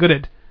fairly good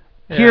at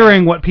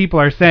hearing what people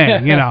are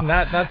saying, you know.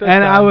 not this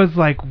and time. I was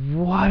like,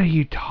 what are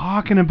you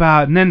talking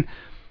about? And then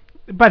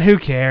But who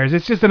cares?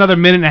 It's just another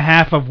minute and a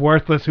half of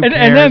worthless who cares.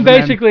 And then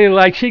basically,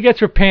 like, she gets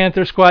her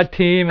Panther Squad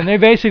team, and they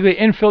basically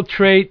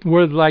infiltrate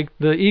with, like,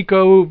 the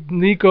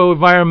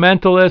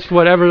eco-environmentalists,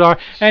 whatever they are,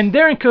 and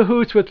they're in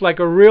cahoots with, like,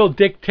 a real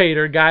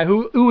dictator guy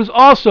who was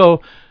also,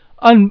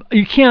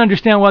 you can't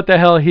understand what the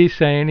hell he's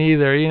saying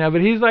either, you know,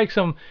 but he's like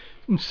some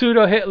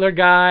pseudo-Hitler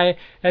guy,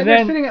 and then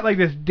they're sitting at like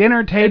this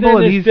dinner table,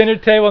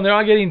 and they're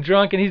all getting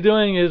drunk, and he's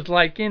doing his,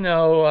 like, you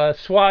know,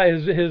 his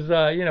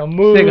you know,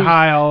 moves, Sig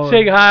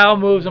Heil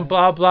moves, and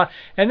blah blah.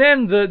 And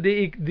then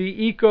the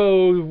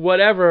eco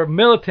whatever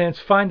militants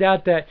find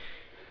out that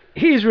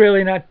he's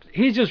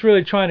just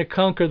really trying to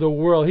conquer the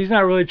world. He's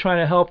not really trying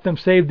to help them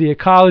save the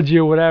ecology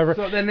or whatever.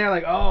 So then they're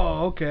like,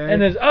 oh, okay.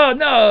 And there's, oh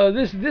no,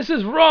 this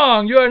is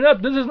wrong.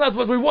 This is not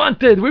what we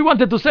wanted. We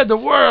wanted to save the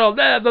world.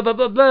 Blah, blah, blah,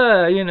 blah,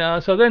 blah, you know.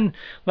 So then,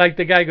 like,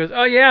 the guy goes,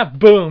 oh yeah,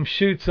 boom,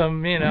 shoots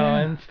him, you know,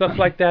 and stuff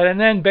like that. And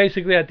then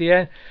basically at the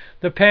end,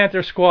 the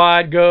Panther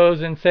Squad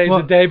goes and saves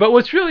the day. But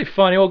what's really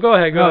funny, go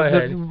ahead.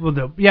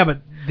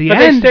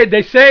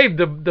 They saved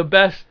the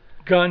best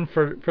gun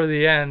for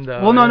the end,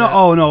 though. Well,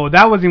 no,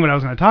 that wasn't what I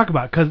was going to talk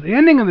about, because the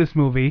ending of this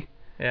movie,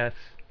 yes,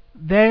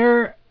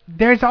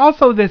 there's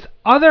also this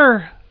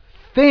other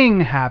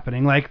thing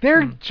happening. Like,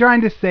 they're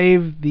trying to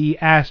save the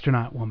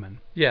astronaut woman.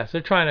 Yes,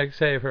 they're trying to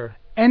save her.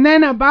 And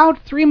then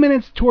about 3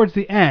 minutes towards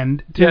the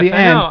end,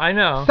 I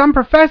know. Some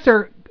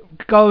professor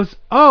goes,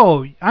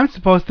 oh, I'm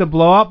supposed to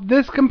blow up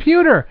this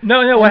computer.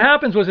 No, what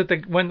happens was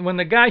that when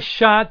the guy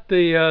shot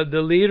the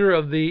leader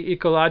of the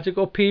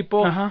ecological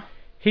people,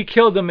 he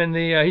killed him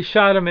he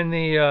shot him in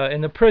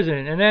the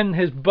prison, and then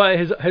his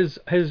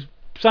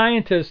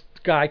scientist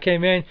guy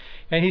came in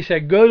and he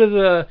said, go to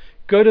the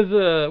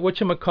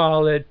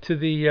whatchamacallit, to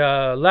the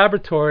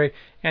laboratory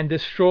and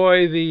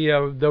destroy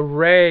the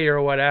ray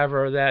or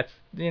whatever, that's,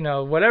 you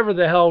know, whatever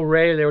the hell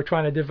ray they were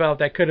trying to develop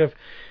that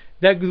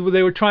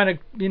they were trying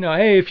to, you know,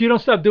 hey, if you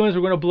don't stop doing this,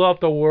 we're going to blow up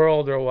the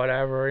world or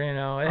whatever, you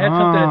know. It had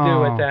something to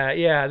do with that.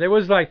 Yeah, there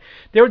was like,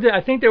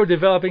 I think they were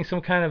developing some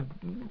kind of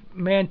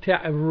missed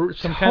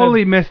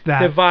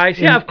that device.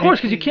 Yeah, of course,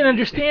 because you can't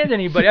understand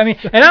anybody. I mean,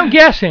 and I'm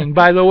guessing,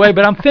 by the way,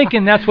 but I'm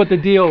thinking that's what the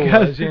deal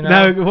was, you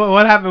know. Now,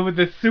 what happened with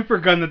this super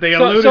gun that they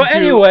alluded to? So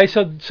anyway,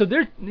 so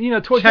they're, you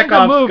know, towards the end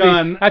of the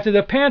movie, after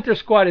the Panther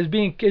Squad is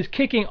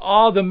kicking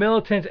all the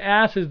militants'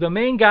 asses, the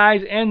main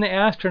guys and the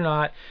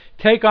astronaut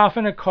take off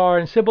in a car,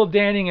 and Sybil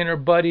Danning and her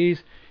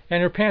buddies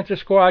and her Panther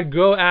Squad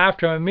go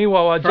after him.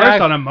 Meanwhile,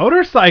 Jack on a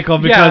motorcycle,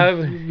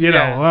 because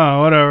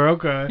whatever,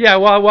 okay. Yeah,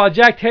 while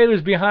Jack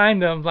Taylor's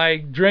behind them,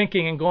 like,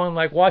 drinking and going,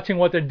 like, watching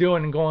what they're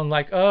doing and going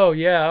like, oh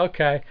yeah,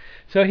 okay.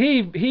 So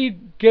he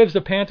gives the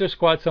Panther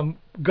Squad some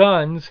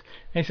guns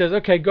and he says,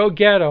 okay, go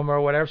get them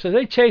or whatever. So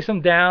they chase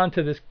them down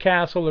to this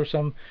castle or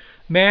some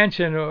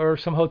mansion or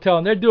some hotel,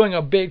 and they're doing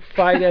a big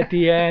fight at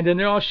the end, and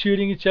they're all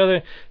shooting each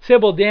other.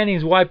 Sybil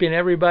Danning's picking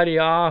everybody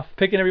off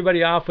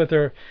with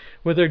her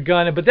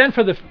gun. But then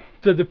for the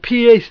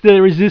pièce de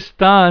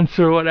résistance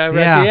or whatever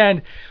at the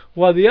end,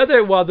 while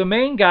the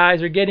main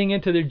guys are getting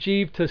into their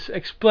jeep to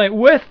explain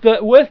with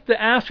the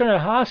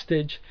astronaut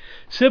hostage,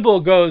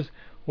 Sybil goes,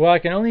 well, I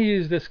can only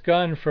use this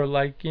gun for,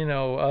 like, you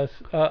know,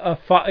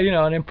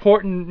 an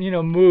important, you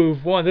know,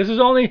 move. This is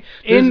only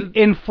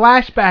in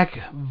flashback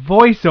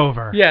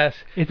voiceover. Yes,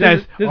 it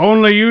says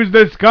only use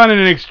this gun in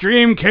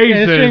extreme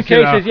cases. In extreme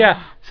cases,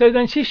 yeah. So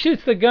then she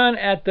shoots the gun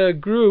at the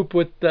group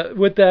with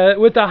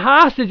the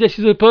hostage that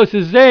she's supposed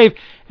to save,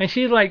 and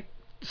she's like,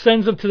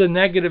 sends them to the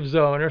negative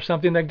zone or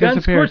something. The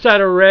gun squirts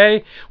out a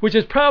ray, which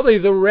is probably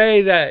the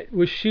ray that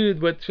was shooted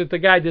which the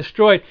guy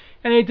destroyed,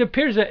 and it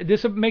appears that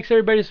this makes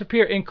everybody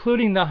disappear,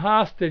 including the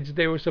hostage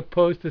they were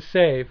supposed to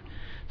save.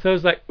 So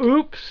it's like,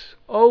 oops,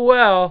 oh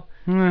well.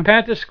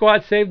 Panther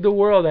Squad saved the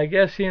world. I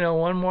guess, you know,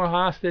 one more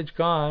hostage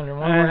gone or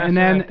one more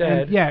astronaut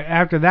dead.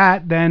 After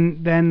that,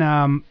 then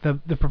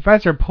the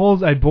professor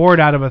pulls a board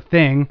out of a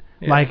thing,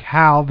 like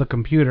HAL, the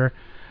computer,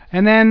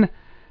 and then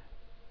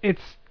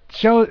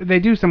they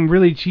do some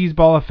really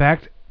cheeseball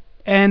effect,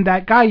 and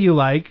that guy you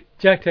like,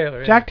 Jack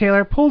Taylor. Jack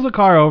Taylor pulls a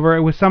car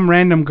over with some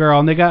random girl,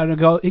 and they got to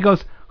go. He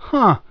goes,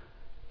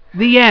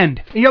 the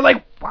end. And you're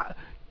like, what?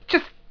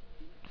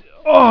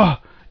 Oh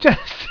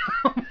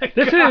my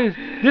God.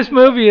 This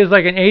movie is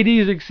like an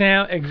 80s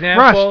example.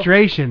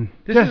 Frustration.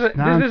 This is an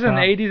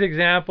 80s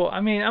example.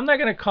 I mean, I'm not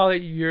going to call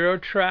it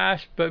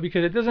Eurotrash, but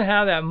because it doesn't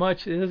have that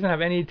much, it doesn't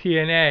have any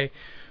TNA.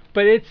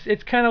 But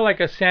it's kind of like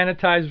a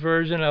sanitized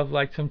version of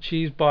like some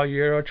cheeseball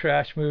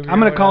Eurotrash movie. I'm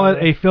going to call it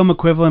a film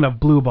equivalent of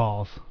Blue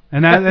Balls.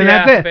 And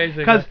that's it.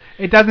 Because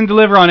it doesn't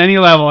deliver on any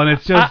level, and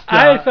it's just...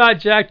 I thought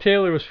Jack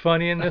Taylor was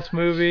funny in this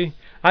movie.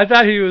 I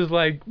thought he was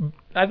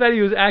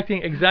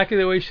acting exactly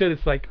the way he should.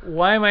 It's like,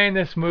 why am I in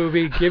this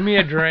movie? Give me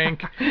a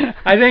drink.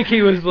 I think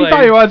he was like... He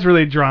thought he was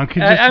really drunk.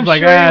 I'm sure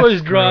he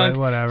was drunk.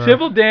 Whatever.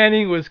 Sybil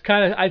Danning was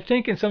kind of... I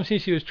think in some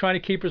scenes she was trying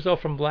to keep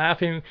herself from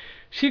laughing.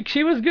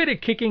 She was good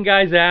at kicking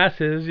guys'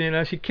 asses, you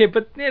know.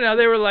 But you know,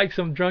 they were like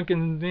some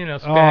drunken, you know,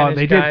 Spanish guys. Oh,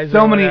 they did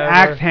so many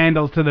axe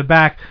handles to the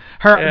back.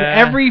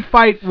 Every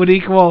fight would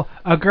equal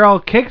a girl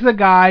kicks a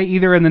guy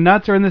either in the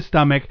nuts or in the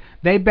stomach.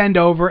 they bend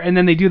over, and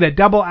then they do that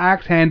double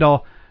axe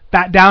handle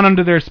that down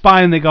under their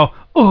spine, and they go,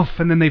 oof,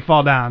 and then they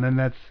fall down, and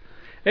that's...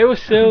 It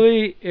was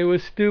silly. It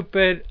was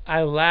stupid.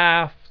 I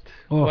laughed.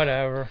 Oof.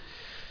 Whatever.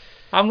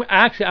 I'm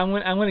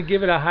going to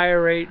give it a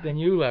higher rate than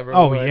you ever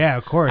Oh, would. yeah,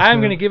 of course. I'm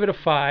going to give it a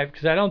 5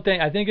 because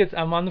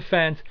I'm on the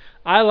fence.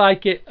 I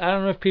like it. I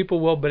don't know if people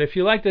will, but if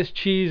you like this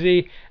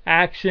cheesy,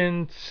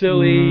 action,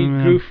 silly,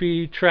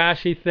 goofy,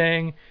 trashy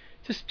thing,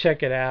 just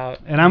check it out.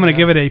 And I'm going to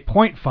give it a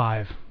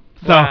 0.5.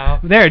 So, wow.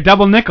 There,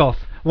 double nickels.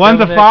 One's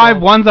Double a 5,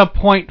 nickels. one's a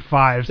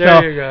 0.5.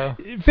 There you go.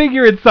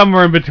 Figure it's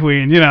somewhere in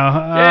between,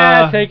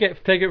 Yeah, take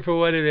it for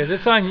what it is.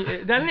 It's on.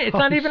 It's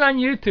not even on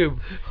YouTube.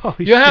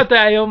 You have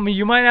to.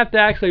 You might have to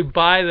actually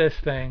buy this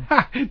thing.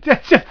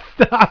 just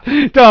stop.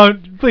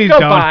 Don't. Please go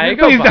don't. Buy it.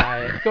 Please Go buy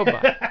it. Go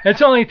buy it.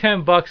 It's only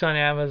 $10 on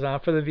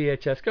Amazon for the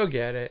VHS. Go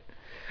get it.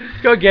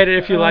 Go get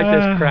it if you like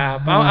this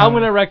crap. I'm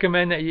going to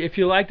recommend that if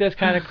you like this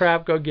kind of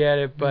crap, go get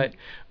it. But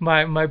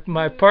my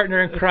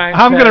partner in crime.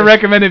 I'm going to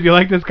recommend if you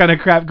like this kind of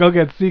crap, go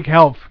get Seek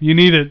Help. You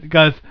need it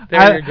because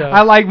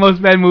I like most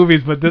bad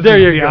movies, but this is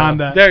beyond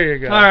that. There you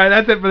go. All right,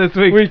 that's it for this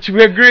week.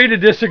 We agree to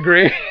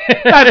disagree.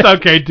 That's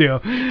okay too.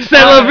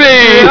 C'est la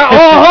vie.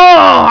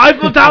 Oh,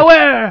 Eiffel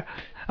Tower.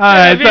 All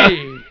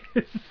right.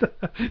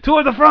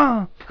 Tour de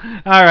France.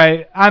 All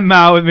right, I'm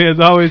Mal. With me as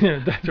always,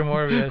 Dr.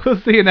 Morbius.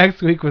 We'll see you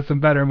next week with some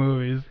better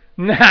movies.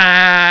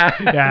 Nah.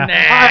 Yeah.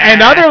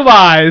 And other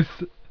lies.